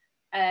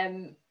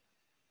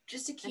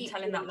 Just to keep and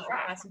telling that little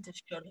person to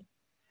shut.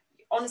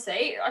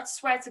 Honestly, I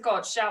swear to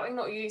God, shouting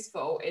not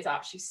useful is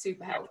actually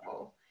super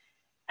helpful,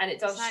 and it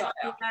does shut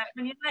up.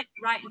 When you're like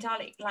writing down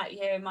like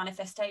your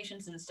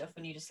manifestations and stuff,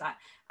 and you just like,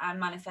 I'm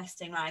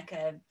manifesting like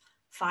a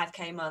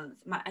 5k month,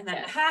 and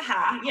then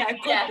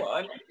good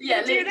one.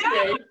 Yeah,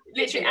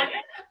 literally.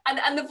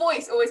 And the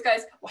voice always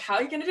goes, well, how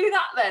are you going to do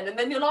that then? And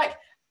then you're like,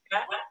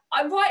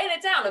 I'm writing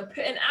it down and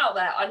putting it out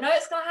there. I know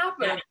it's going to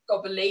happen. I've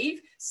got to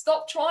believe.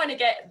 Stop trying to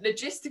get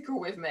logistical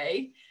with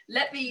me.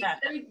 Let me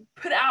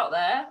put it out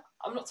there.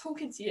 I'm not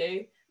talking to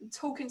you. I'm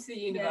talking to the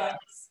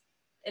universe.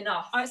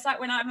 Enough. It's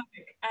like when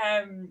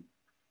I'm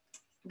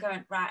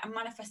going, right, I'm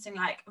manifesting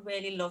like a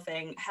really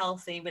loving,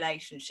 healthy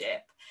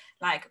relationship,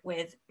 like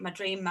with my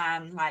dream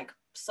man, like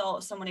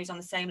someone who's on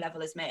the same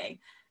level as me.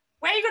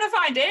 Where are you going to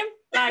find him?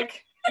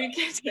 Like, are you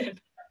kidding?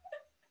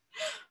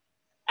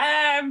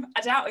 I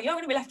doubt you're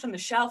going to be left on the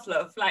shelf,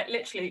 love. Like,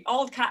 literally,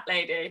 old cat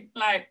lady.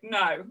 Like,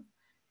 no.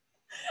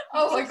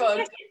 Oh my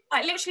God.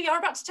 Like, literally, you're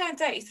about to turn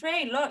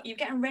 33. Look, you're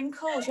getting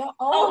wrinkles. You're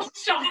old. Oh,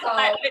 shut up.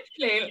 Like,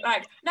 literally,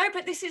 like, no,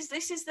 but this is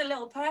the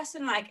little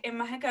person, like, in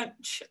my head going,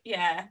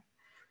 yeah.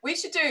 We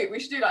should do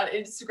like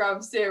an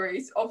Instagram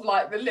series of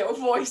like the little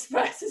voice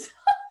versus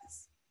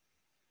us.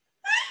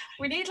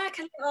 We need like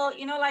a little,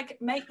 you know, like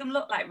make them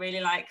look like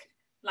really like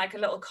a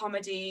little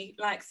comedy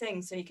like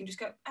thing, so you can just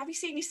go, have you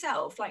seen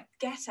yourself? Like,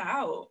 get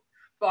out.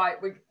 Right,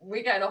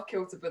 we're getting off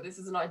kilter, but this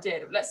is an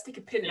idea. Let's stick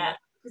a pin in it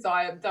because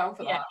I am down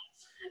for that.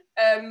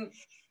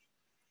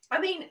 I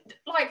mean,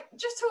 like,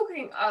 just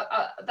talking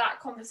that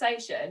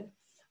conversation,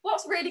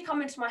 what's really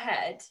come into my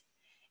head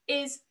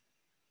is,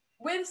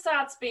 with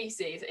sad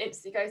species,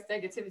 instantly goes to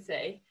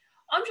negativity.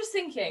 I'm just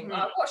thinking,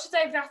 I watched the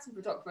David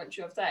Attenborough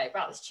documentary the other day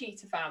about this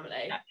cheetah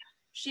family. Yeah.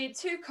 She had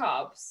 2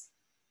 cubs.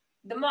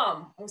 The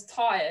mum was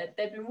tired.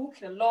 They'd been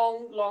walking a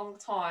long, long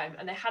time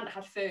and they hadn't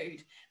had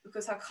food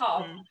because her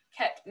cub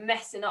kept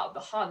messing up the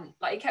hunt.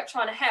 Like, he kept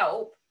trying to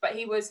help, but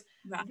he was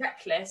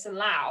reckless and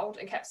loud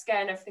and kept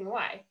scaring everything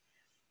away.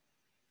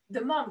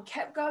 The mum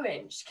kept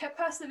going. She kept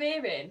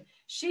persevering.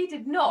 She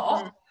did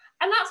not.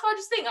 And that's why I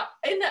just think,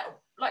 in that,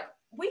 like,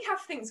 we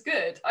have things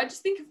good. I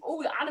just think of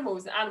all the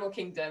animals in the animal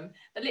kingdom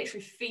that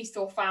literally feast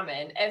or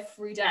famine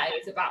every day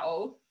is a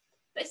battle.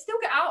 They still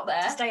get out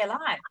there. To stay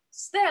alive.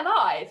 Stay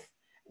alive.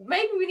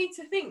 Maybe we need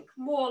to think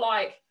more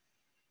like,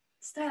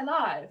 stay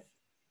alive.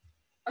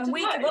 And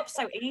we give up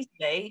so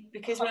easily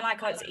because we're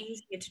like, oh, it's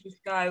easier to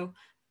just go,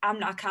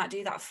 I can't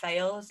do that,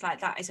 fails. Like,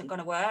 that isn't going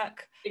to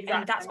work. Exactly.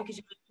 And that's because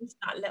you lose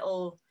that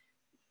little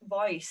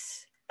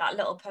voice, that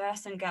little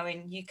person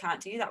going, you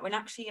can't do that, when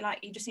actually, like,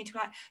 you just need to be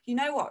like, you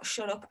know what,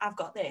 shut up, I've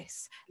got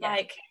this.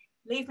 Like,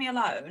 leave me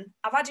alone.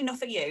 I've had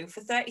enough of you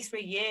for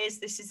 33 years.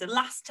 This is the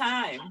last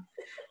time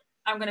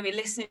I'm going to be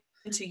listening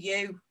to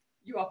you.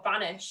 You are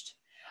banished.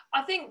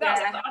 I think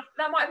that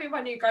might be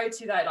my new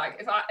go-to though.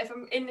 Like, if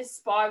I'm in this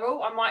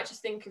spiral, I might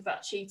just think of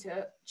that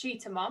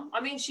cheetah mum.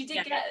 I mean, she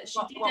did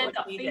end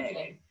up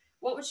feeding.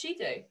 What would she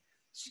do?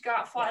 She'd go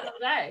out and fight another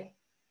day.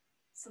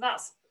 So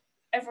that's,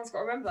 everyone's got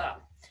to remember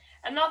that.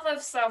 Another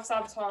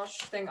self-sabotage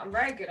thing I'm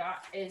very good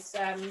at is,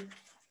 I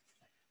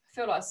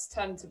feel like it's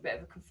turned into a bit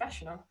of a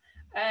confessional.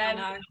 I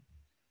know.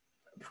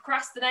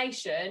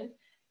 procrastination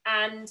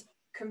and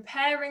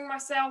comparing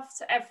myself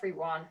to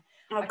everyone.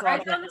 I God,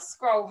 go down the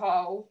scroll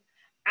hole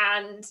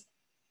and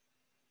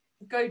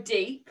go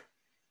deep.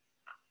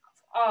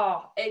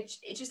 It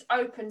just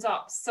opens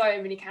up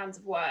so many cans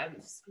of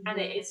worms, and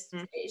it's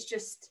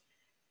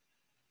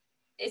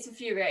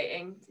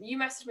infuriating. You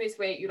messaged me this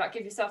week, you like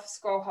give yourself a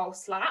scroll hole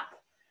slap.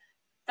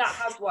 That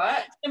has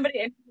worked.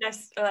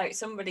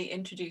 Somebody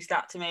introduced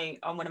that to me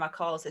on one of my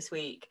calls this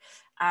week,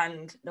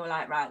 and they were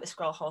like, right, the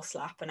scroll hole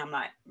slap, and I'm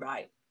like,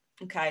 right,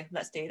 okay,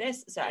 let's do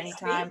this. So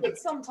anytime,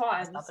 it's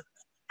sometimes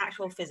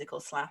actual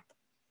physical slap.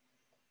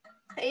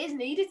 It is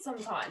needed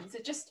sometimes.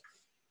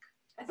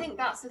 I think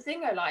that's the thing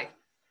though. Like,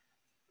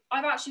 I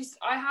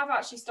have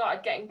actually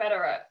started getting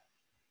better at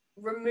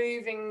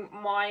removing,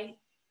 like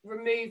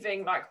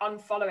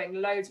unfollowing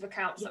loads of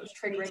accounts that was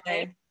triggering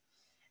me.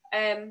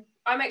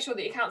 I make sure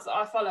the accounts that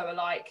I follow are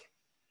like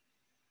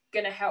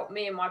going to help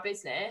me in my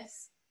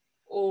business,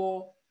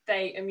 or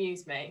they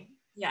amuse me.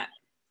 Yeah.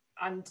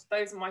 And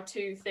those are my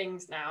two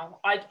things now.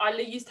 I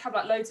used to have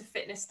like loads of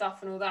fitness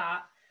stuff and all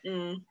that.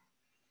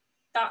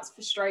 That's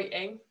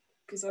frustrating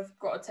because I've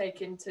got to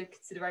take into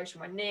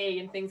consideration my knee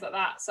and things like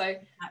that. So I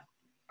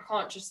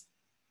can't just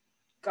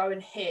go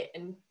and hit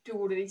and do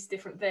all of these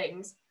different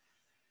things.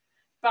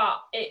 But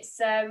it's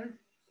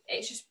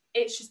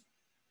just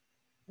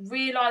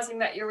realizing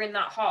that you're in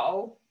that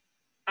hole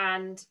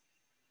and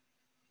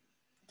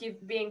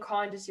being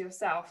kinder to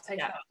yourself,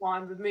 taking that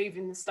time,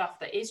 removing the stuff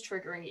that is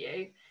triggering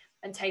you,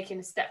 and taking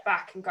a step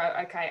back and go,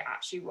 okay,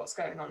 actually, what's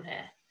going on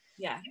here?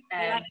 Yeah,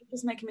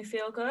 it's making me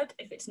feel good.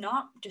 If it's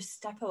not, just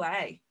step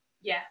away.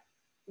 Yeah.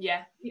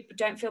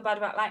 Don't feel bad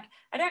about, like,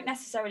 I don't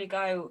necessarily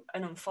go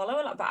and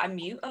unfollow a lot, but I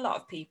mute a lot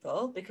of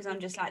people because I'm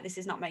just like, this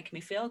is not making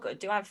me feel good.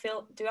 Do I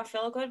feel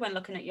good when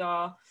looking at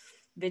your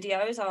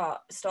videos or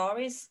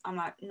stories? I'm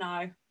like,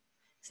 no.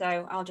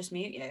 So I'll just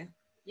mute you.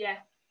 Yeah,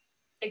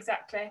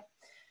 exactly.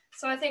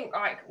 So I think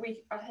I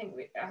think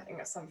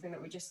that's something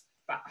that we just,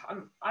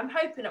 I'm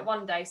hoping that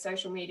one day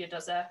social media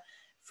does a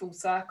full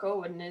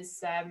circle and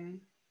is a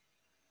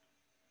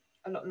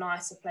lot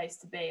nicer place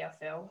to be. I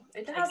feel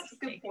it has its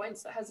good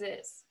points, it has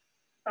its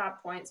bad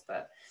points,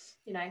 but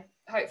you know,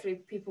 hopefully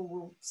people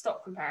will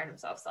stop comparing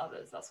themselves to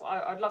others. That's what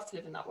I'd love to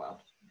live in, that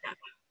world.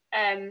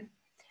 And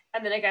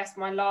then I guess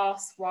my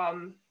last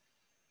one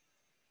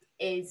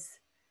is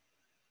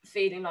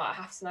feeling like I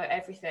have to know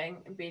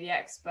everything and be the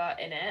expert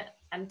in it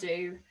and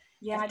do.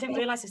 Yeah, I didn't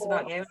realise this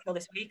about you until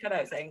this week, I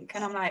don't think.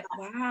 And I'm like,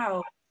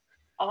 wow.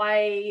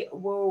 I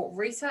will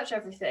research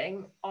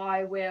everything.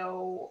 I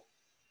will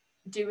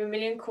do a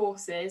million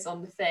courses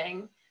on the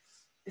thing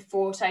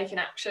before taking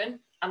action.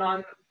 And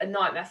I'm a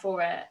nightmare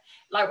for it.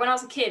 Like when I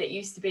was a kid, it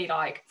used to be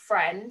like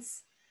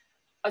Friends.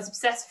 I was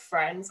obsessed with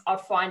Friends.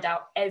 I'd find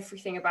out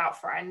everything about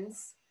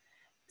Friends.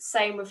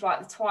 Same with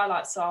like the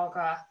Twilight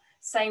Saga.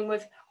 Same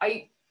with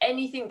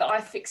anything that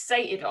I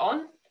fixated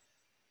on.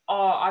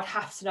 I'd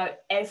have to know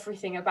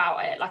everything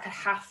about it. Like I'd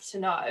have to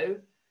know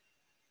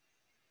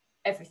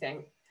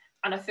everything.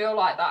 And I feel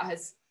like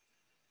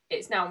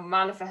it's now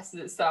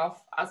manifested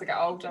itself as I get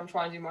older. I'm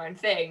trying to do my own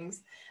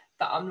things,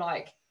 that I'm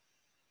like,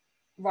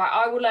 right,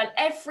 I will learn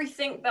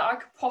everything that I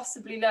could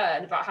possibly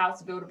learn about how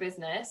to build a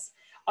business.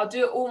 I'll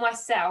do it all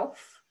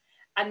myself.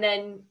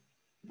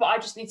 But I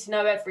just need to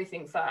know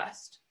everything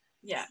first.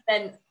 Yeah.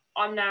 Then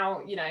I'm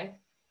now,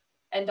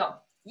 end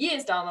up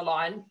years down the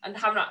line and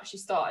haven't actually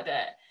started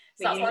it.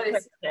 So that's why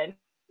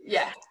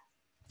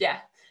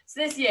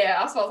So this year,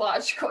 that's why I was like, I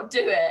just got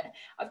to do it.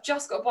 I've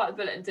just got to bite the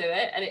bullet and do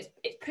it. And it's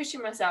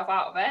pushing myself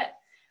out of it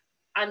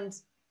and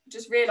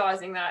just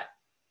realizing that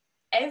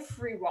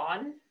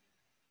everyone,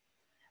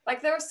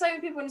 like there are so many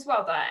people in this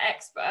world that are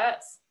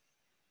experts,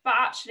 but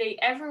actually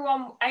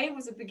everyone, A,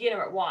 was a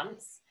beginner at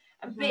once,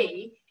 and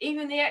B,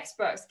 even the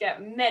experts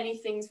get many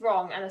things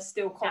wrong and are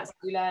still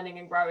constantly learning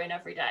and growing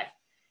every day.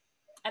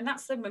 And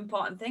that's the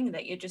important thing,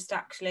 that you're just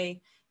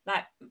actually,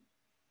 like,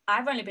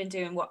 I've only been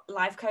doing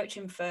life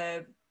coaching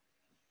for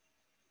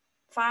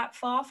 4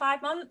 or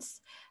 5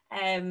 months.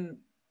 And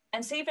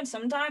so even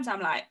sometimes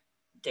I'm like,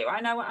 do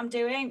I know what I'm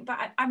doing?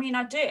 But I mean,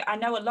 I do. I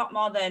know a lot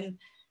more than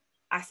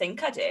I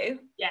think I do.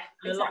 Yeah,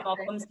 exactly. A lot more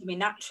comes to me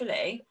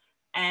naturally.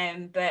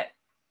 But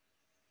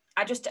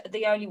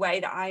the only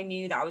way that I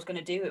knew that I was going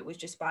to do it was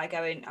just by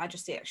going, I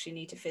just actually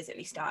need to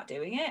physically start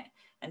doing it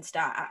and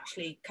start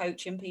actually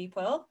coaching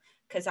people,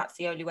 because that's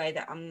the only way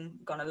that I'm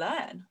going to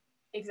learn.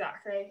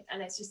 Exactly.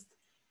 And it's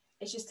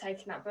just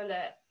taking that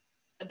bullet.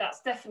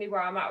 That's definitely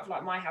where I'm at with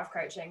like my health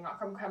coaching.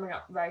 Like I'm coming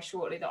up very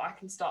shortly that I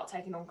can start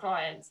taking on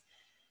clients.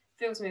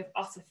 Fills me with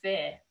utter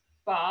fear,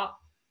 but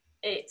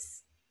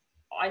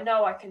I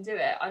know I can do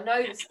it. I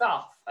know the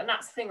stuff, and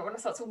that's the thing. When I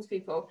start talking to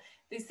people,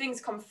 these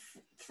things come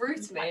through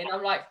to me, and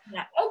I'm like,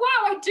 oh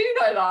wow, I do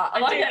know that,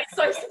 and I get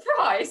so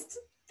surprised.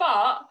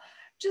 But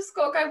just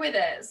got to go with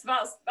it. So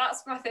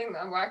that's my thing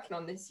that I'm working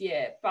on this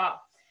year.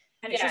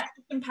 And it's just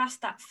looking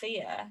past that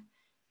fear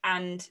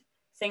and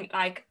think,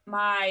 like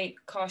my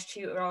course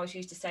tutor always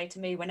used to say to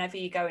me, whenever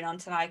you're going on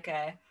to like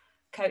a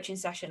coaching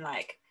session,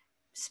 like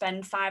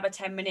spend 5 or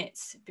 10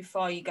 minutes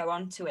before you go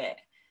on to it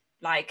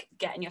like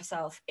getting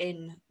yourself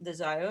in the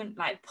zone,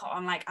 like put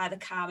on like either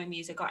calming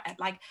music or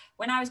like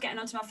when I was getting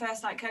onto my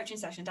first like coaching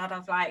session, I'd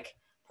have like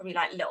probably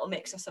like Little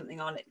Mix or something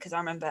on it, because I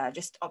remember I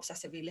just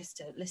obsessively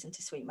listened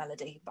to Sweet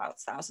Melody about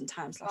 1,000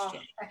 times last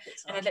year,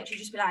 and I'd literally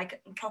just be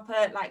like proper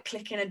like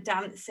clicking and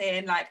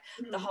dancing like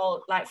the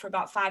whole like for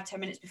about 5-10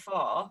 minutes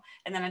before,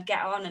 and then I'd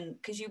get on, and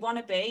because you want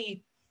to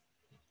be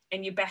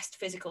in your best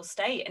physical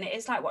state, and it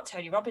is like what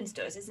Tony Robbins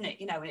does, isn't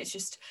it? You know, and it's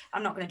just,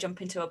 I'm not going to jump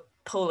into a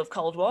pool of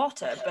cold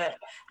water, but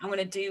I'm going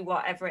to do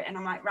whatever it, and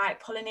I'm like, right,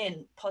 pulling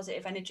in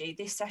positive energy,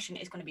 this session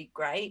is going to be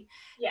great.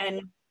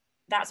 And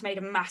that's made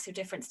a massive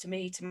difference to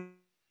me.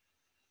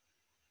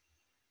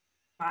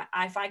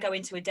 If I go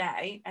into a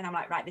day and I'm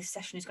like, right, this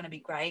session is going to be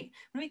great,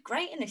 I'm going to be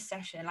great in this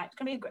session, like it's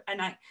going to be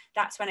and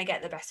that's when I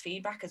get the best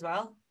feedback as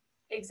well.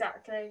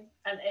 Exactly.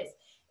 And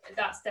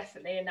that's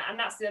definitely, and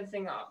that's the other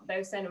thing that they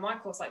were saying in my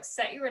course, like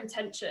set your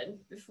intention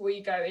before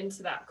you go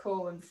into that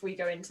call and before you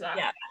go into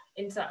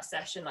that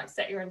session, like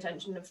set your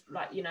intention of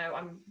like, you know,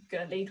 I'm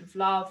gonna lead with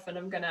love, and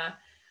I'm gonna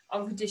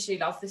unconditionally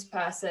love this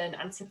person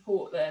and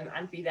support them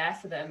and be there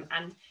for them,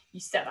 and you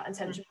set that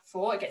intention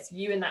before it gets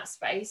you in that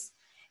space.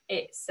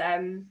 It's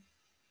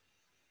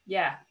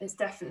it's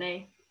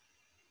definitely,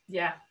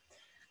 as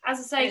I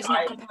say, it's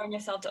not comparing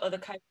yourself to other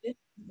coaches.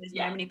 There's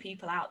so many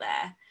people out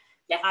there.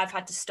 I've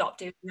had to stop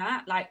doing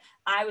that. Like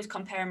I was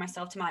comparing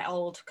myself to my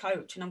old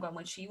coach, and I'm going,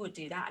 well, she would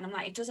do that, and I'm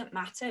like, it doesn't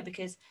matter,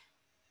 because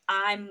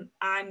I'm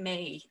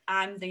me.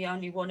 I'm the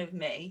only one of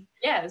me.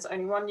 Yeah, there's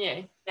only one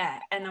you. Yeah,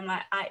 and I'm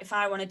like, if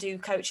I want to do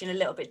coaching a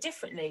little bit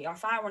differently, or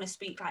if I want to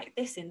speak like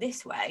this in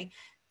this way,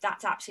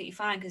 that's absolutely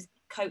fine, because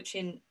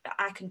coaching,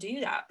 I can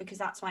do that because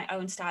that's my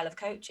own style of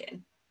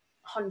coaching.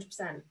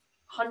 100%.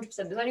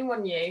 There's only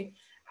one you,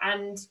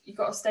 and you've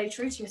got to stay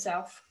true to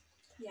yourself.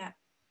 Yeah.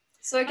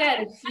 So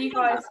again, if you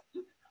guys,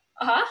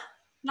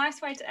 nice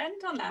way to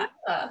end on that.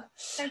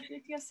 Stay true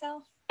to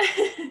yourself.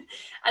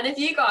 And if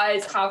you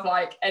guys have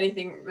like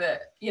anything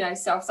that, you know,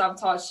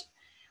 self-sabotage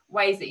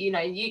ways that, you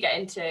know, you get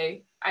into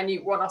and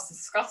you want us to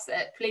discuss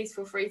it, please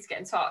feel free to get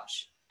in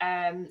touch,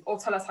 or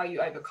tell us how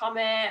you overcome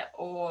it,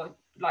 or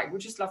like,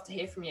 we'd just love to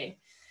hear from you.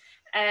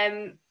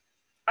 I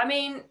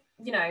mean,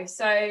 you know,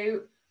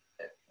 so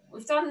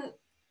we've done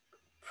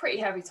pretty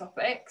heavy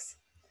topics.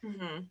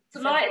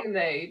 To lighten the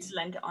mood,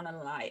 blend it on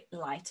a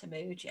lighter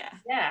mood.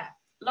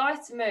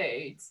 Lighter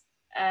mood.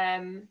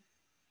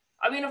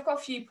 I mean, I've got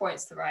a few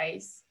points to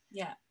raise.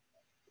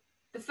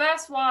 The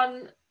first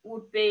one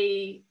would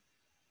be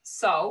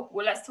Soul.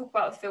 Well, let's talk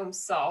about the film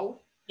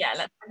Soul.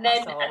 And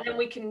then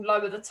we can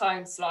lower the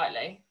tone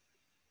slightly.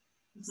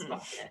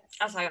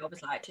 As I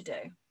always like to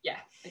do. Yeah,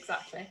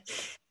 exactly.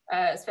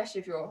 Especially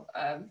if you're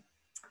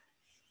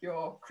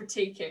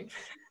critiquing.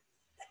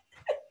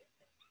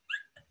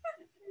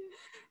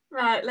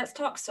 Right, let's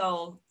talk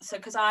Soul. So,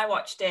 because I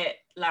watched it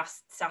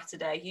last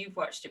Saturday, you've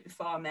watched it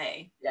before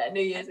me. Yeah,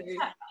 New Year's Eve.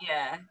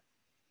 Yeah,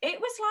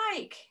 it was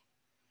like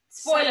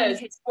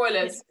spoilers.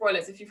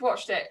 If you've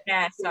watched it,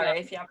 sorry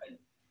if you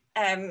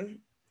haven't.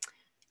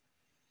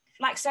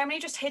 Like so many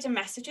just hidden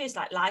messages,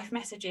 like life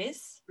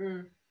messages,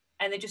 and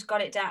they just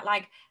got it down.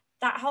 Like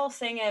that whole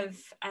thing of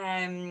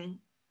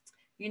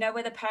you know,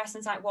 where the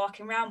person's like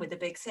walking around with a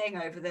big thing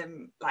over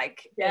them,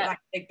 like a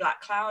big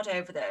black cloud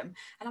over them.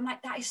 And I'm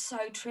like, that is so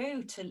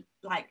true to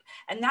like,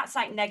 and that's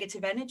like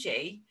negative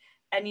energy.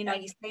 And, you know,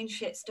 you're saying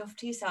shit stuff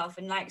to yourself.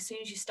 And like, as soon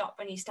as you stop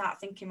and you start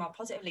thinking more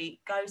positively, it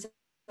goes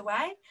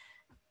away.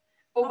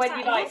 Or when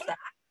you like that.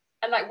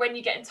 And like when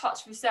you get in touch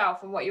with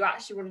yourself and what you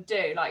actually want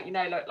to do, like, you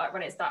know, like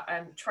when it's that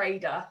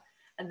trader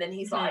and then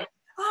he's like,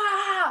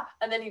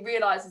 and then he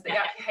realizes that he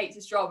actually hates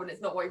his job and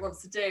it's not what he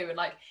wants to do. And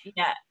like,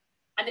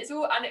 and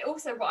it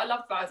also what I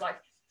love about it is like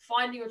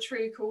finding your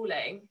true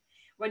calling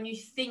when you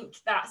think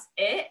that's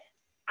it,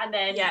 and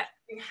then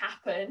something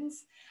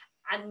happens,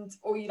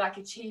 or you like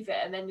achieve it,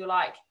 and then you're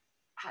like,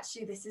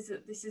 actually this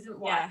isn't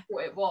what I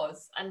thought it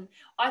was. And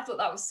I thought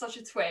that was such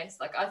a twist.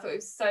 Like I thought it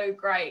was so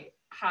great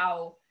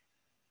how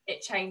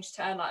it changed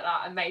turn like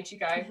that and made you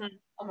go,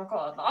 oh my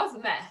god, I was a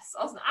mess.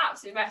 I was an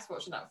absolute mess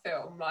watching that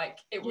film. Like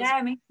it was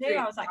me too. Really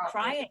I was like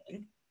powerful.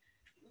 Crying.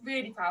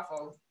 Really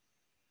powerful.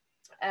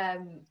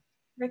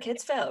 For a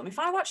kid's film, if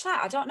I watched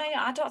that, I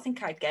don't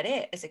think I'd get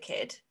it as a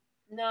kid.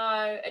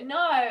 No,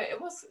 it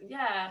was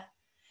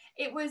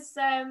it was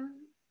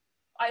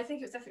I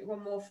think it was definitely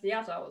one more for the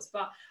adults,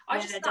 but I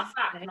just sat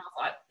back and I was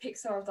like,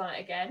 Pixar have done it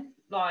again,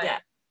 like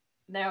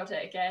nailed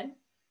it again.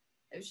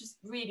 It was just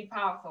really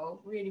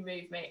powerful, really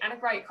moved me, and a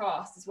great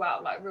cast as well,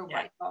 like real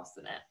great cast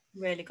in it.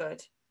 Really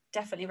good.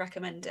 Definitely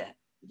recommend it.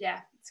 Yeah,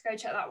 let's go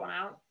check that one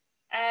out.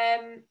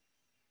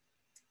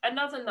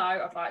 Another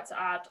note I'd like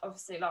to add,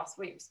 obviously last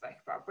week we spoke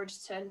about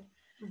Bridgerton.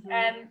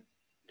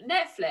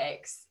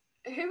 Netflix,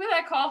 who are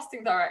their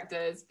casting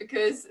directors?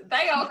 Because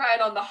they are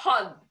going on the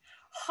hunt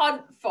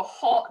for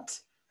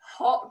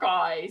hot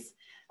guys.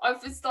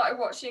 I've just started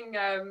watching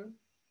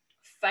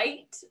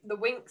Fate, the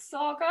Winx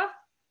saga.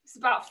 It's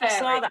about fairy. I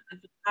saw that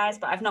advertised,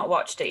 but I've not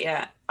watched it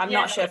yet. I'm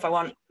not sure if I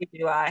want to,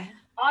 do I?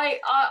 I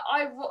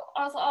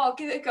was like, oh, I'll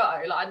give it a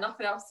go. Like,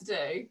 nothing else to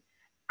do.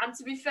 And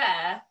to be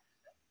fair,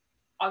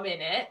 I'm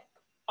in it.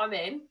 I'm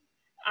in.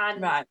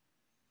 And Right.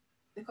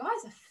 the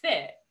guys are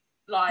fit.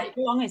 Like,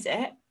 how long is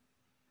it?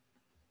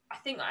 I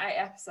think like 8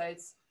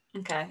 episodes.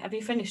 Okay. Have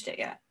you finished it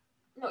yet?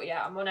 Not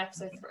yet. I'm on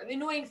episode 3. The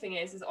annoying thing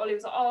is Ollie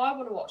was like, "Oh, I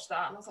want to watch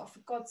that," and I was like, "For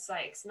God's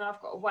sakes!" Now I've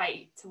got to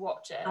wait to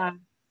watch it. Like,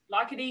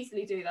 I could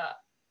easily do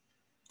that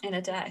in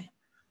a day.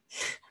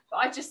 But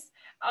I just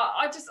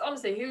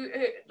honestly, who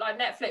like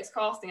Netflix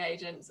casting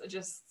agents are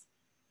just.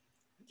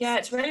 Yeah,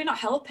 it's really not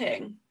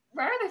helping.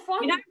 Where are they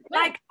finding? You know,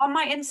 like on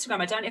my Instagram,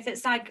 I don't know if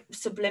it's like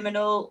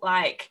subliminal,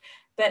 like,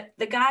 but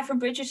the guy from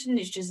Bridgerton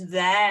is just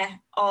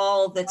there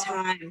all the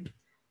time.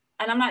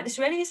 And I'm like, this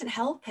really isn't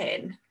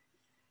helping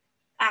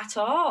at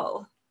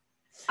all.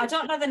 I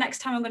don't know the next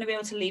time I'm going to be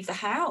able to leave the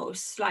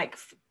house, like,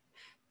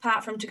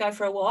 apart from to go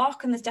for a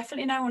walk, and there's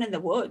definitely no one in the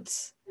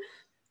woods.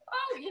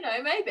 Oh, you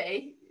know,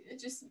 maybe. It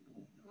just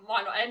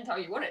might not end how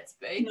you want it to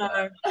be.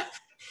 No.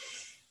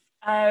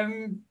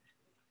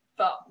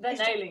 But they're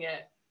nailing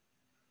it.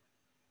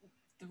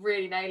 They're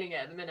really nailing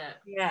it at the minute.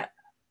 Yeah.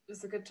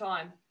 It's a good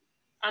time.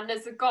 And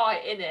there's a guy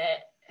in it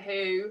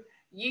who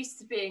used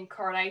to be in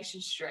Coronation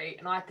Street,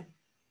 and I had the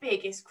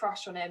biggest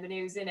crush on him, and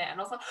he was in it, and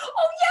I was like,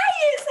 "Oh yeah,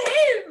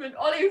 it's him!" And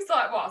Ollie was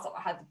like, "Well," I was like,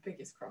 "I had the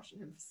biggest crush on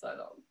him for so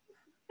long,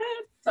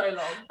 so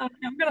long." I'm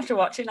gonna have to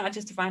watch it now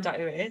just to find out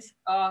who it is.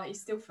 Oh,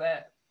 he's still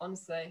fit.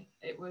 Honestly,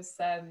 it was.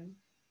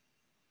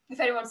 If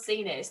anyone's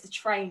seen it, it's the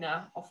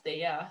trainer of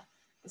the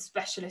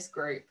specialist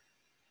group.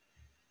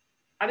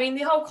 I mean,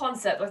 the whole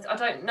concept. I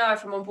don't know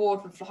if I'm on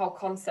board with the whole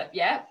concept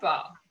yet,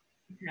 but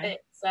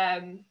it's.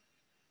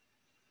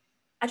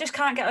 I just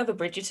can't get over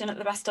Bridgerton at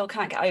the best. Still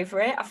can't get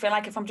over it. I feel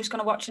like if I'm just going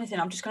to watch anything,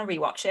 I'm just going to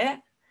rewatch it.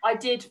 I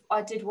did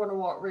want to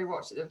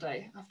rewatch it the other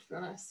day, I have to be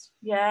honest.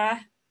 Yeah.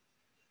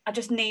 I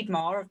just need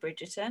more of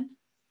Bridgerton.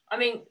 I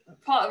mean,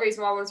 part of the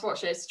reason why I wanted to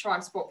watch it is to try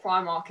and spot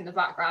Primark in the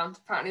background.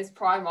 Apparently it's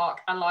Primark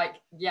and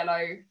like the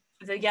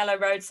yellow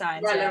road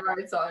signs.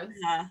 Road signs.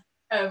 Yeah.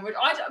 But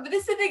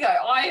this is the thing though,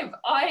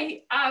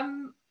 I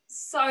am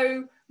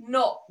so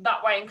not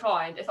that way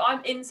inclined. If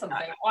I'm in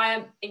something, I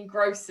am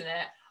engrossed in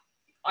it.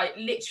 I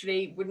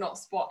literally would not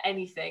spot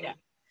anything. Yeah.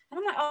 And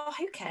I'm like, oh,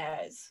 who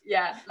cares?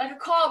 Yeah, like a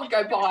car would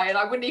go by and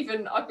it wouldn't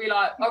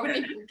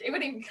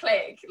even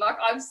click. Like,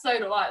 I'm so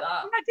not like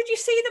that. Like, did you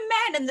see the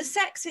men and the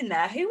sex in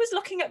there? Who was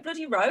looking at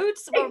bloody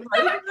roads?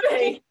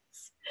 Exactly.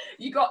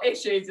 You got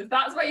issues. If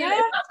that's where if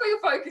that's where your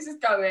focus is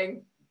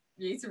going,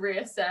 you need to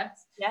reassess.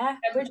 Yeah,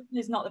 Bridgerton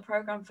is not the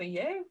programme for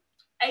you.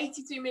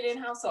 82 million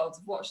households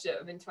have watched it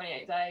within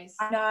 28 days.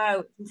 I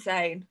know, it's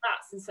insane.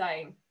 That's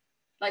insane.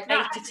 Like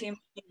 82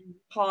 million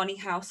horny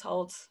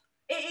households.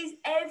 It is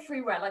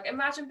everywhere. Like,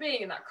 imagine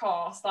being in that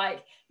cast.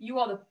 Like, you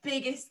are the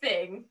biggest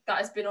thing that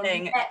has been on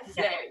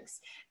Netflix.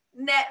 Yeah.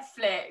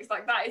 Netflix,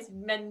 like, that is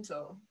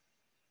mental.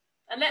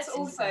 And let's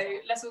also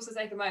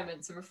take a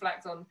moment to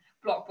reflect on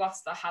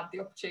Blockbuster had the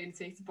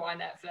opportunity to buy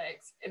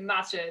Netflix.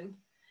 Imagine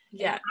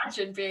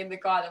being the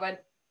guy that went,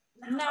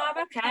 no,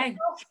 I'm okay.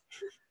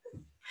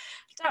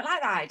 Don't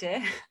like that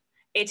idea.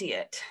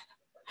 Idiot.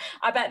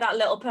 I bet that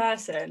little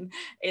person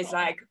is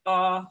like,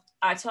 oh,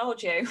 I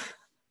told you.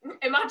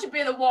 Imagine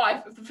being the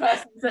wife of the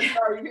person that said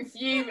no, you'd be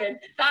fuming.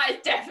 That is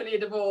definitely a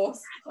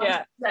divorce.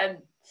 100%. Yeah.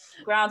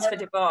 Grounds for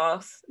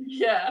divorce.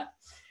 Yeah.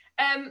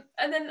 And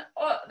then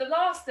the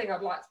last thing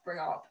I'd like to bring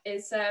up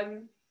is I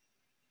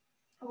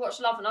watched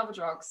Love and Other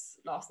Drugs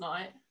last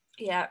night.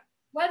 Yeah.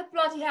 Where the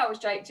bloody hell is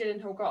Jake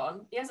Gyllenhaal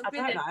gone? He hasn't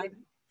been in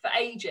for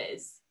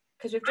ages.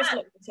 Because we've just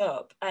looked it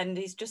up and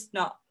he's just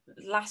not.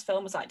 Last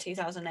film was like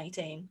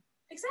 2018.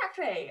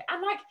 Exactly.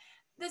 And like,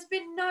 there's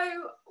been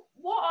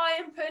what I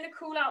am putting a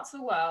call out to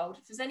the world,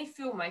 if there's any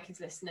filmmakers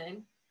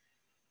listening,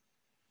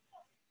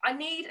 I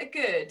need a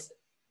good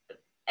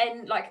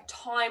and like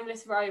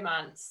timeless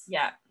romance.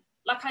 Yeah.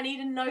 Like, I need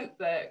a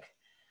Notebook.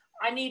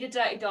 I need a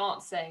Dirty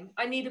Dancing.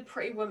 I need a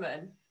Pretty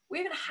Woman. We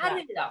haven't had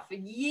any of that for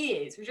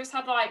years. We just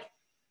had like,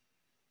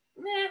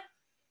 meh.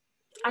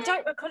 I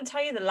couldn't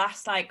tell you the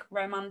last like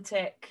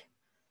romantic,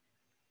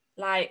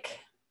 like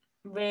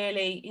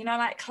really,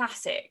 like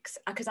classics,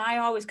 because I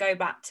always go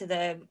back to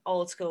the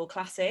old school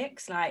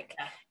classics. Like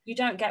you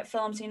don't get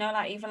films,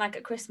 like even like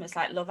at Christmas,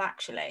 like Love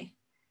Actually.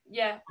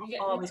 Yeah. I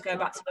always go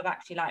back to Love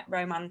Actually, like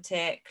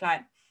romantic,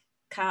 like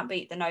can't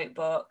beat The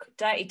Notebook.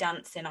 Dirty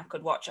Dancing, I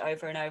could watch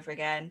over and over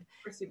again.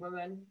 Pretty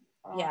Woman.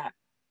 Oh. Yeah.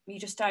 You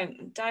just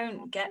don't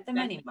get them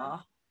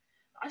anymore.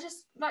 I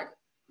just like,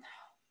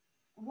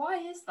 why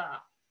is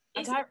that?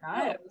 I don't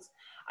know.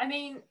 I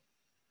mean,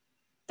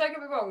 don't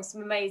get me wrong, there's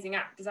some amazing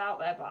actors out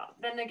there, but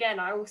then again,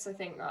 I also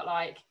think that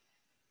like,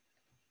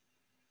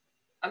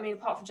 I mean,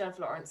 apart from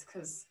Jennifer Lawrence,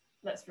 because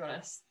let's be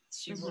honest,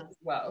 she rules the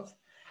world.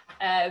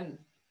 I'm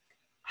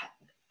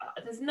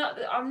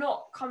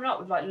not coming up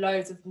with like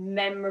loads of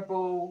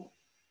memorable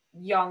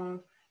young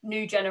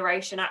new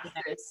generation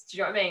actors. Do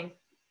you know what I mean?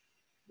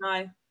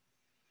 No.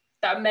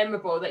 That are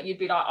memorable, that you'd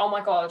be like, oh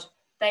my god,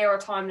 they are a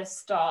timeless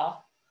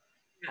star.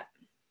 Yeah.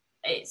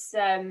 It's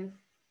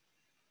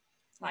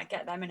like,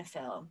 get them in a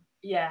film.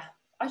 Yeah.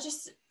 I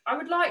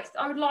would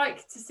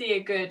like to see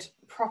a good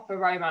proper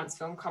romance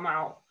film come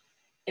out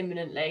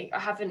imminently. I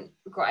haven't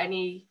got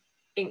any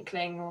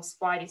inkling or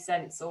spidey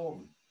sense or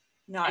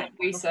No, any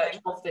research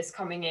of this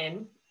coming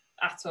in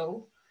at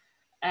all.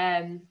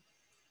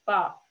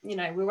 But you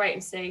know, we'll wait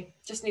and see.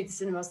 Just need the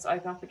cinemas to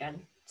open up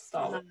again to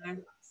start with.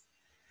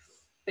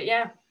 But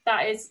yeah,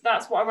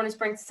 that's what I wanted to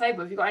bring to the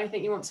table. Have you got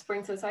anything you want to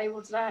bring to the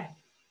table today?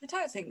 I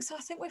don't think so. I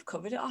think we've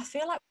covered it. I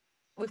feel like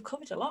we've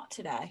covered a lot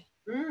today.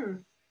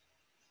 It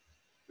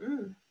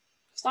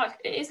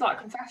is like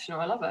confessional.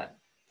 I love it.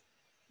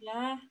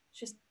 Yeah,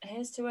 just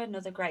here's to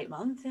another great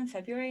month in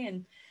February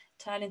and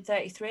turning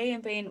 33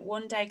 and being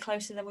one day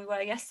closer than we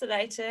were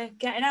yesterday to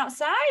getting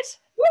outside.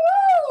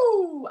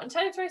 Woo! I'm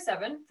turning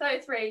 27,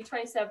 33,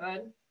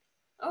 27.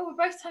 Oh, we're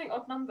both turning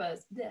odd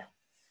numbers. Yeah.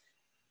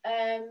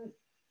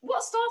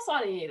 What star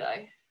sign are you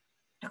though?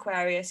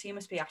 Aquarius, you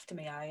must be after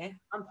me, are you?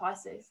 I'm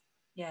Pisces.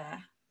 Yeah.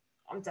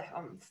 I'm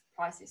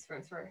Pisces through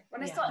and through.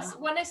 When they Yeah.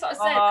 started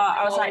saying,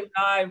 I was like,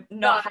 no,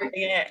 not having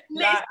it.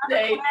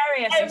 Literally,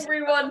 Aquarius,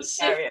 everyone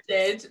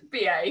shifted.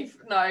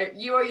 Behave. No,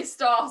 you are your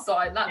star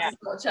sign. That does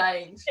not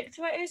change. Stick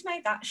to it. Who's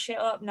made that shit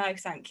up? No,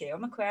 thank you.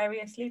 I'm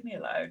Aquarius. Leave me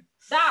alone.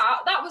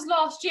 That was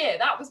last year.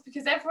 That was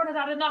because everyone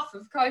had enough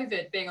of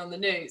COVID being on the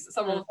news.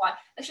 Someone was like,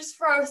 let's just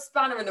throw a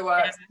spanner in the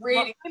works. Yeah.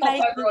 Really pop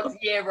everyone's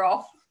year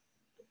off.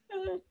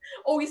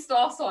 All your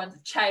star signs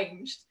have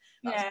changed.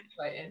 That's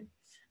exciting.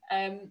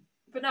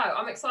 But no,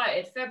 I'm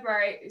excited.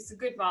 February is a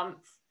good month.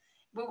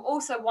 We're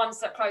also one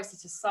step closer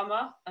to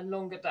summer and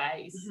longer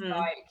days.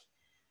 Like,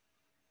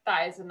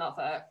 that is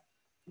another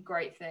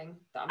great thing.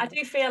 I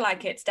do feel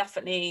like it's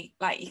definitely,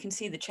 like, you can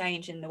see the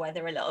change in the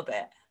weather a little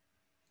bit.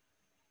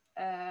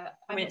 I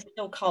mean, it's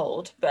still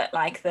cold, but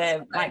like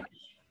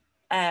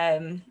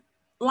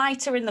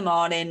lighter in the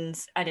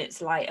mornings and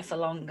it's lighter for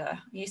longer.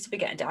 It used to be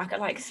getting dark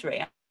at like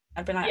 3.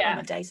 I'd be like, oh,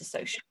 my days are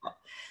so short.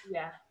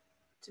 Yeah,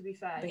 to be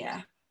fair. But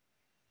yeah.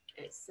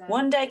 It's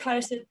one day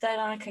closer, then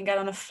I can get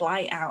on a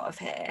flight out of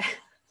here.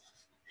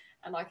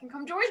 And I can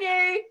come join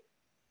you.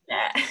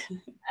 Yeah.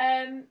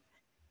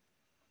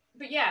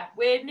 But yeah,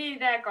 we're nearly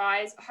there,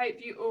 guys. I hope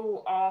you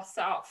all are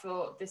set up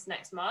for this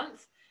next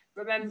month.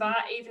 Remember,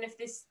 even if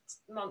this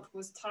month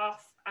was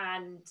tough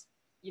and,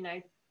 you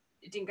know,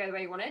 it didn't go the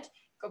way you wanted,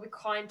 you've got to be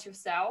kind to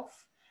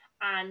yourself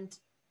and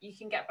you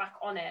can get back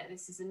on it.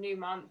 This is a new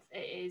month.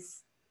 It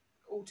is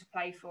all to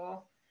play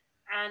for.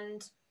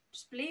 And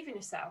just believe in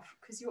yourself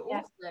because you're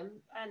awesome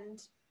and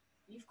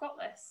you've got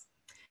this.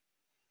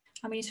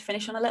 I need to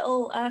finish on a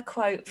little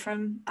quote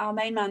from our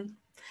main man.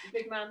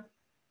 Big man.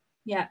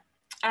 Yeah.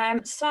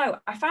 So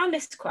I found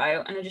this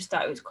quote and I just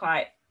thought it was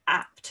quite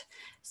apt.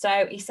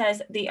 So he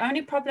says, the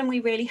only problem we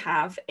really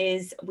have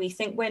is we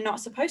think we're not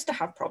supposed to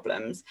have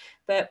problems,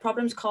 but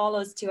problems call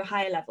us to a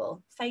higher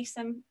level. Face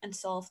them and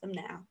solve them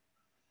now.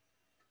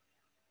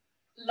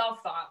 Love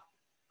that.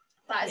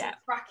 That is a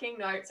cracking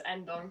note to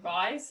end on,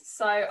 guys.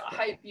 So I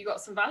hope you got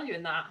some value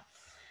in that.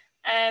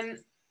 And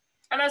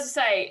as I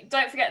say,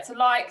 don't forget to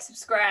like,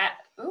 subscribe,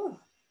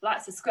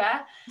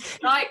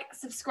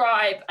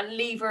 and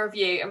leave a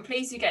review. And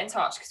please do get in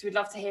touch because we'd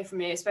love to hear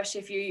from you, especially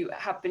if you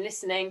have been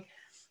listening.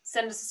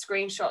 Send us a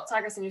screenshot,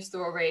 tag us in your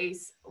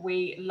stories.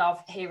 We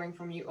love hearing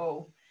from you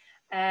all.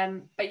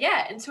 But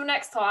yeah, until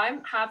next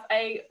time, have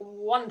a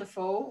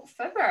wonderful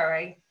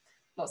February.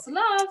 Lots of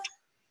love.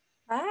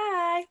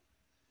 Bye.